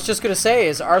 I was just going to say,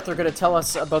 is Arthur going to tell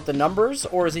us about the numbers,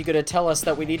 or is he going to tell us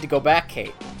that we need to go back,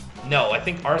 Kate? No, I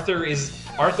think Arthur's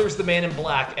the man in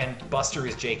black, and Buster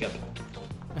is Jacob.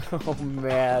 Oh,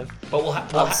 man. But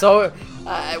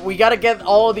we got to get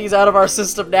all of these out of our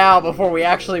system now before we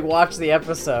actually watch the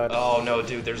episode. Oh, no,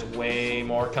 dude, there's way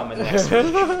more coming next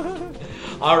week.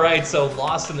 All right, so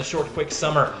Lost in the Short, Quick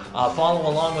Summer. Follow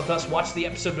along with us. Watch the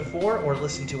episode before, or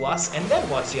listen to us, and then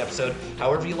watch the episode.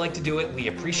 However you like to do it, we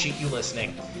appreciate you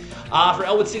listening. For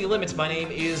Elwood City Limits, my name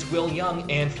is Will Young,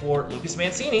 and for Lucas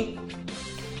Mancini...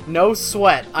 No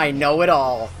sweat, I know it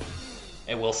all.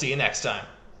 And we'll see you next time.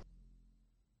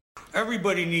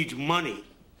 Everybody needs money.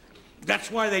 That's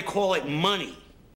why they call it money.